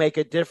 you can make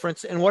a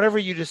difference in whatever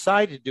you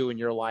decide to do in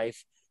your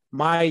life.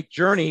 My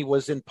journey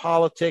was in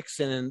politics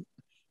and in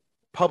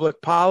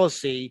public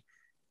policy,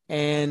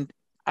 and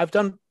I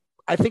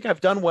think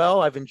I've done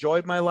well. I've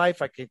enjoyed my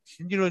life. I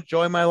continue to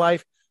enjoy my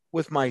life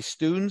with my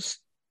students.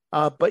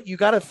 But you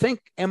got to think,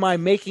 am I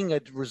making a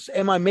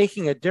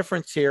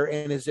difference here?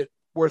 And is it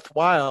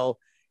worthwhile?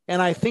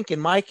 And I think in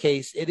my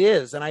case, it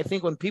is. And I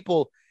think when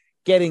people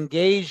get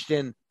engaged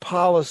in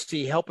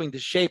policy, helping to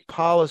shape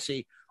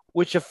policy,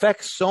 which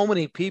affects so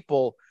many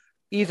people,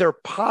 either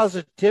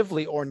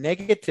positively or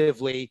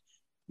negatively,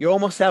 you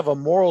almost have a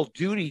moral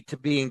duty to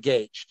be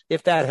engaged,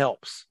 if that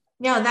helps.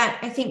 No,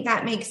 I think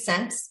that makes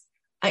sense.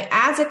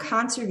 As a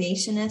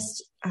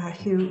conservationist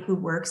who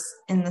works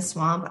in the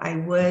swamp, I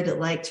would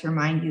like to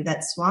remind you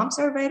that swamps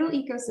are vital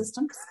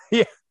ecosystems.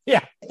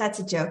 Yeah. That's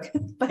a joke.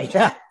 But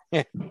yeah.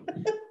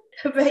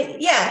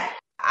 But yeah,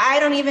 I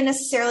don't even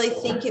necessarily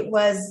think it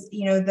was,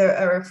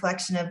 a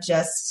reflection of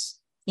just,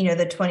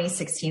 the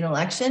 2016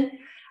 election.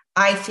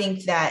 I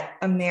think that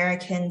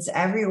Americans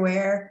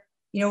everywhere,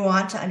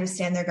 want to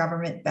understand their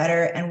government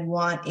better and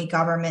want a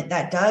government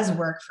that does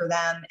work for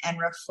them and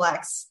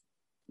reflects,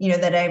 the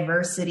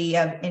diversity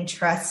of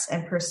interests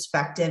and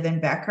perspective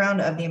and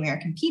background of the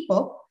American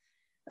people,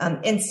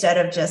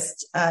 instead of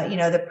just,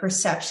 the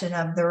perception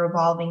of the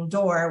revolving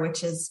door,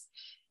 which is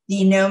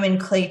the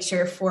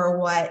nomenclature for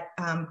what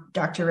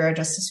Dr. Rare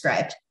just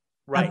described.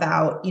 Right.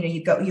 About,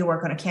 you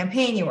work on a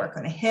campaign, you work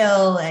on a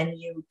Hill, and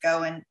you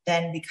go and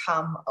then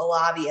become a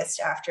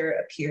lobbyist after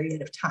a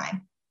period of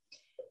time.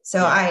 So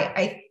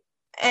yeah.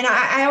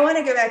 I want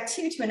to go back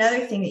to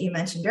another thing that you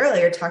mentioned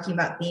earlier, talking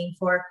about being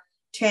for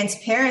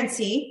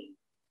transparency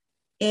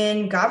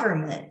in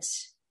government,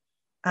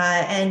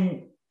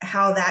 and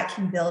how that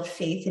can build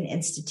faith in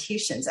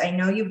institutions. I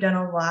know you've done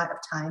a lot of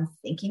time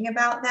thinking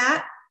about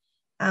that.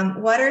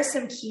 What are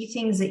some key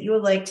things that you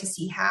would like to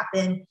see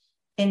happen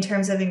in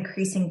terms of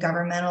increasing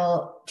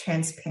governmental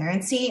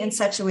transparency in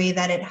such a way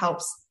that it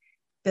helps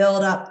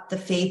build up the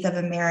faith of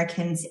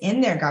Americans in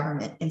their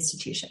government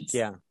institutions?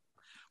 Yeah.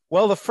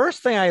 Well, the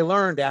first thing I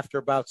learned after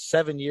about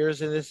 7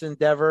 years in this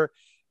endeavor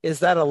is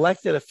that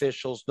elected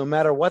officials, no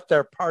matter what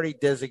their party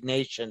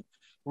designation,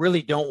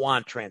 really don't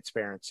want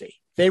transparency.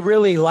 They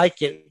really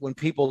like it when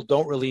people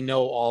don't really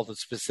know all the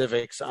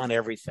specifics on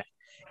everything.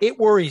 It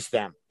worries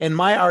them. And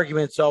my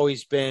argument's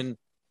always been,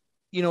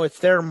 it's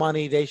their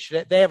money. They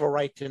have a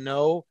right to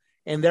know.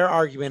 And their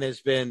argument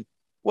has been,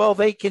 well,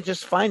 they can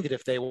just find it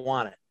if they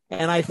want it.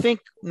 And I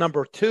think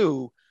number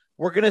two,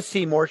 we're going to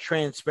see more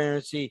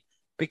transparency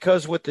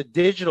because with the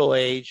digital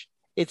age,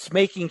 it's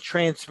making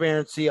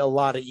transparency a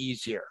lot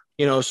easier.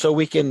 So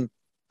we can,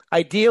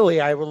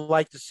 ideally, I would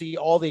like to see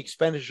all the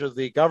expenditure of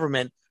the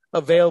government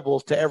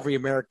available to every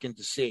American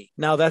to see.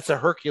 Now, that's a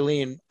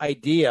Herculean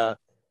idea,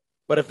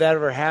 but if that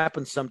ever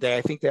happens someday,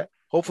 I think that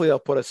hopefully they'll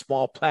put a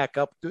small plaque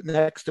up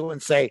next to it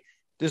and say,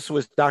 this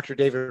was Dr.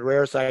 David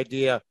Rare's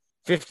idea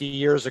 50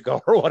 years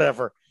ago or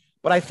whatever.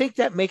 But I think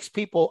that makes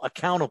people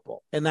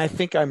accountable. And I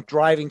think I'm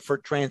driving for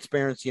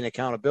transparency and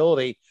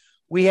accountability.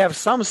 We have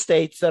some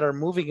states that are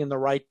moving in the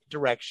right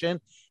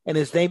direction and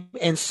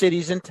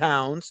cities and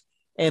towns.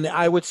 And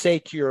I would say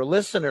to your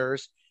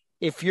listeners,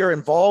 if you're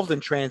involved in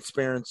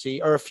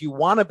transparency or if you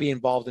want to be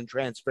involved in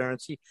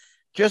transparency,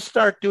 just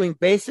start doing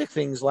basic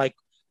things like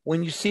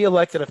when you see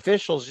elected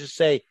officials, just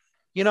say,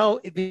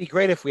 it'd be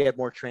great if we had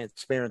more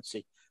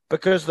transparency,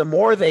 because the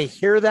more they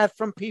hear that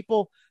from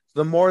people,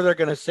 the more they're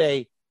going to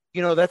say,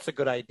 that's a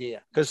good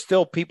idea, because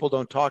still people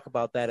don't talk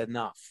about that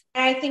enough.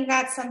 And I think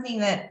that's something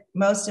that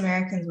most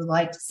Americans would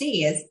like to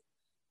see is,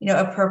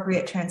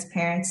 appropriate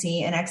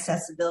transparency and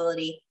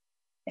accessibility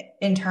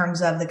in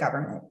terms of the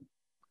government.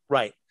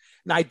 Right.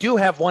 Now, I do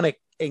have one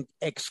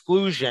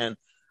exclusion.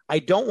 I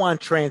don't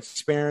want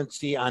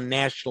transparency on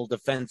national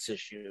defense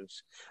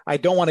issues. I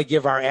don't want to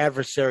give our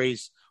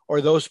adversaries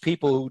or those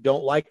people who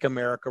don't like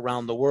America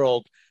around the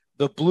world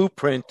the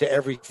blueprint to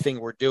everything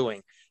we're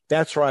doing.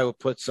 That's where I would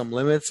put some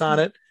limits on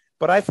it.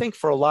 But I think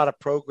for a lot of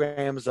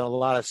programs and a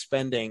lot of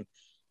spending,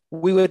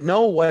 we would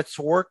know what's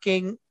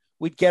working.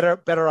 We'd get a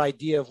better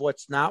idea of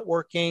what's not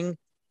working.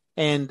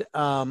 And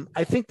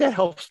I think that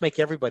helps make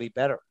everybody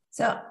better.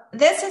 So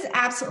this has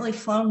absolutely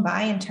flown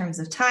by in terms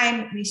of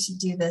time. We should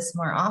do this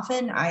more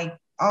often. I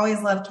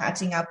always love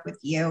catching up with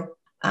you.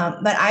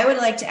 But I would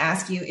like to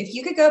ask you, if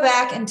you could go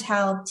back and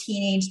tell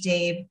teenage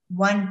Dave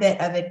one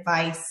bit of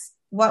advice,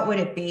 what would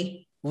it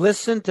be?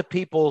 Listen to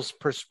people's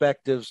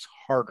perspectives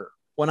harder.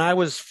 When I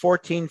was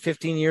 14,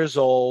 15 years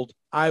old,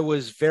 I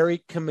was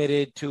very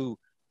committed to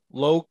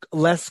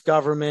less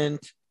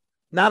government,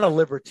 not a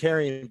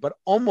libertarian, but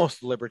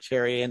almost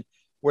libertarian,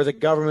 where the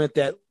government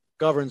that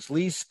governs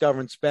least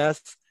governs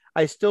best.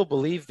 I still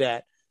believe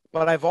that.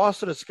 But I've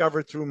also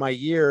discovered through my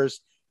years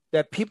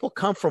that people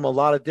come from a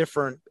lot of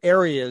different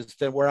areas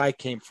than where I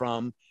came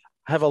from,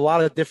 have a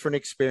lot of different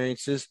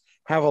experiences,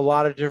 have a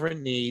lot of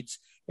different needs.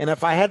 And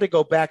if I had to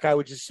go back, I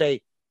would just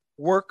say,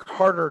 work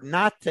harder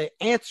not to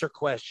answer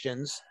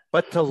questions,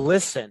 but to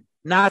listen,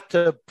 not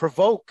to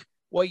provoke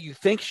what you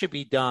think should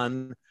be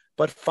done,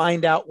 but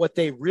find out what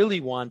they really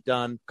want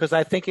done, because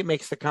I think it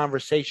makes the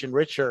conversation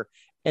richer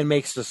and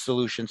makes the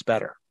solutions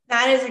better.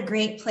 That is a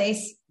great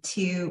place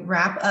to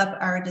wrap up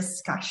our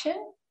discussion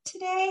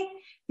today,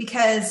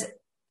 because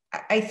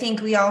I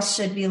think we all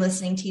should be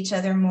listening to each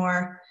other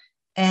more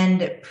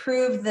and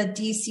prove the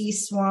DC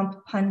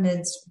swamp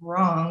pundits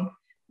wrong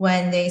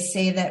when they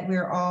say that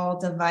we're all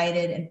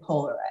divided and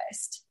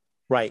polarized.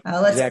 Right,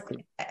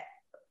 exactly.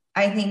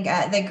 I think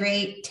the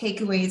great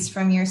takeaways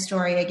from your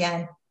story,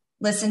 again,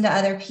 listen to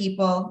other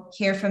people,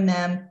 hear from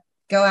them,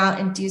 go out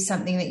and do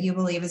something that you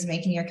believe is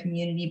making your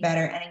community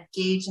better, and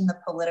engage in the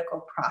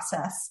political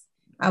process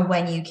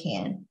when you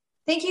can.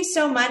 Thank you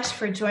so much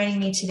for joining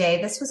me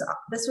today. This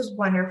was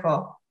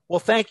wonderful. Well,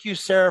 thank you,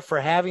 Sarah, for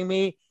having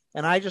me.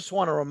 And I just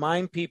want to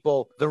remind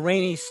people the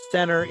Rainey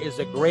Center is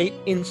a great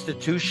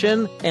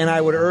institution, and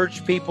I would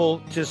urge people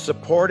to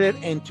support it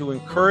and to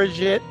encourage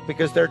it,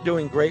 because they're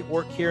doing great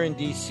work here in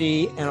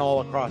DC and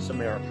all across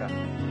America.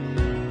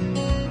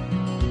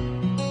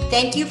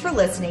 Thank you for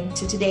listening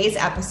to today's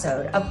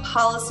episode of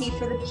Policy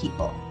for the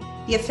People,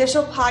 the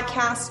official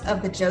podcast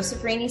of the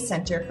Joseph Rainey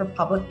Center for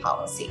Public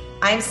Policy.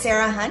 I'm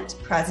Sarah Hunt,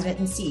 President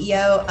and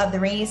CEO of the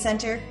Rainey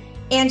Center,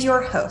 and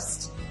your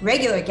host.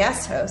 Regular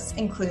guest hosts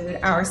include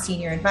our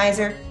Senior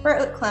Advisor,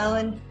 Bartlett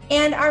Cleland,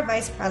 and our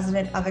Vice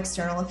President of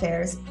External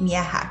Affairs,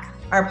 Mia Heck.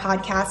 Our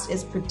podcast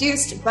is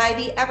produced by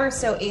the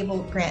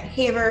ever-so-able Grant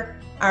Haver.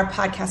 Our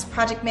podcast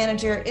project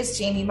manager is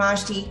Jamie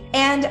Majdi,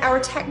 and our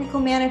technical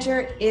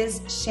manager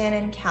is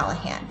Shannon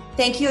Callahan.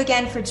 Thank you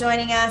again for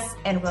joining us,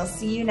 and we'll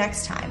see you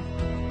next time.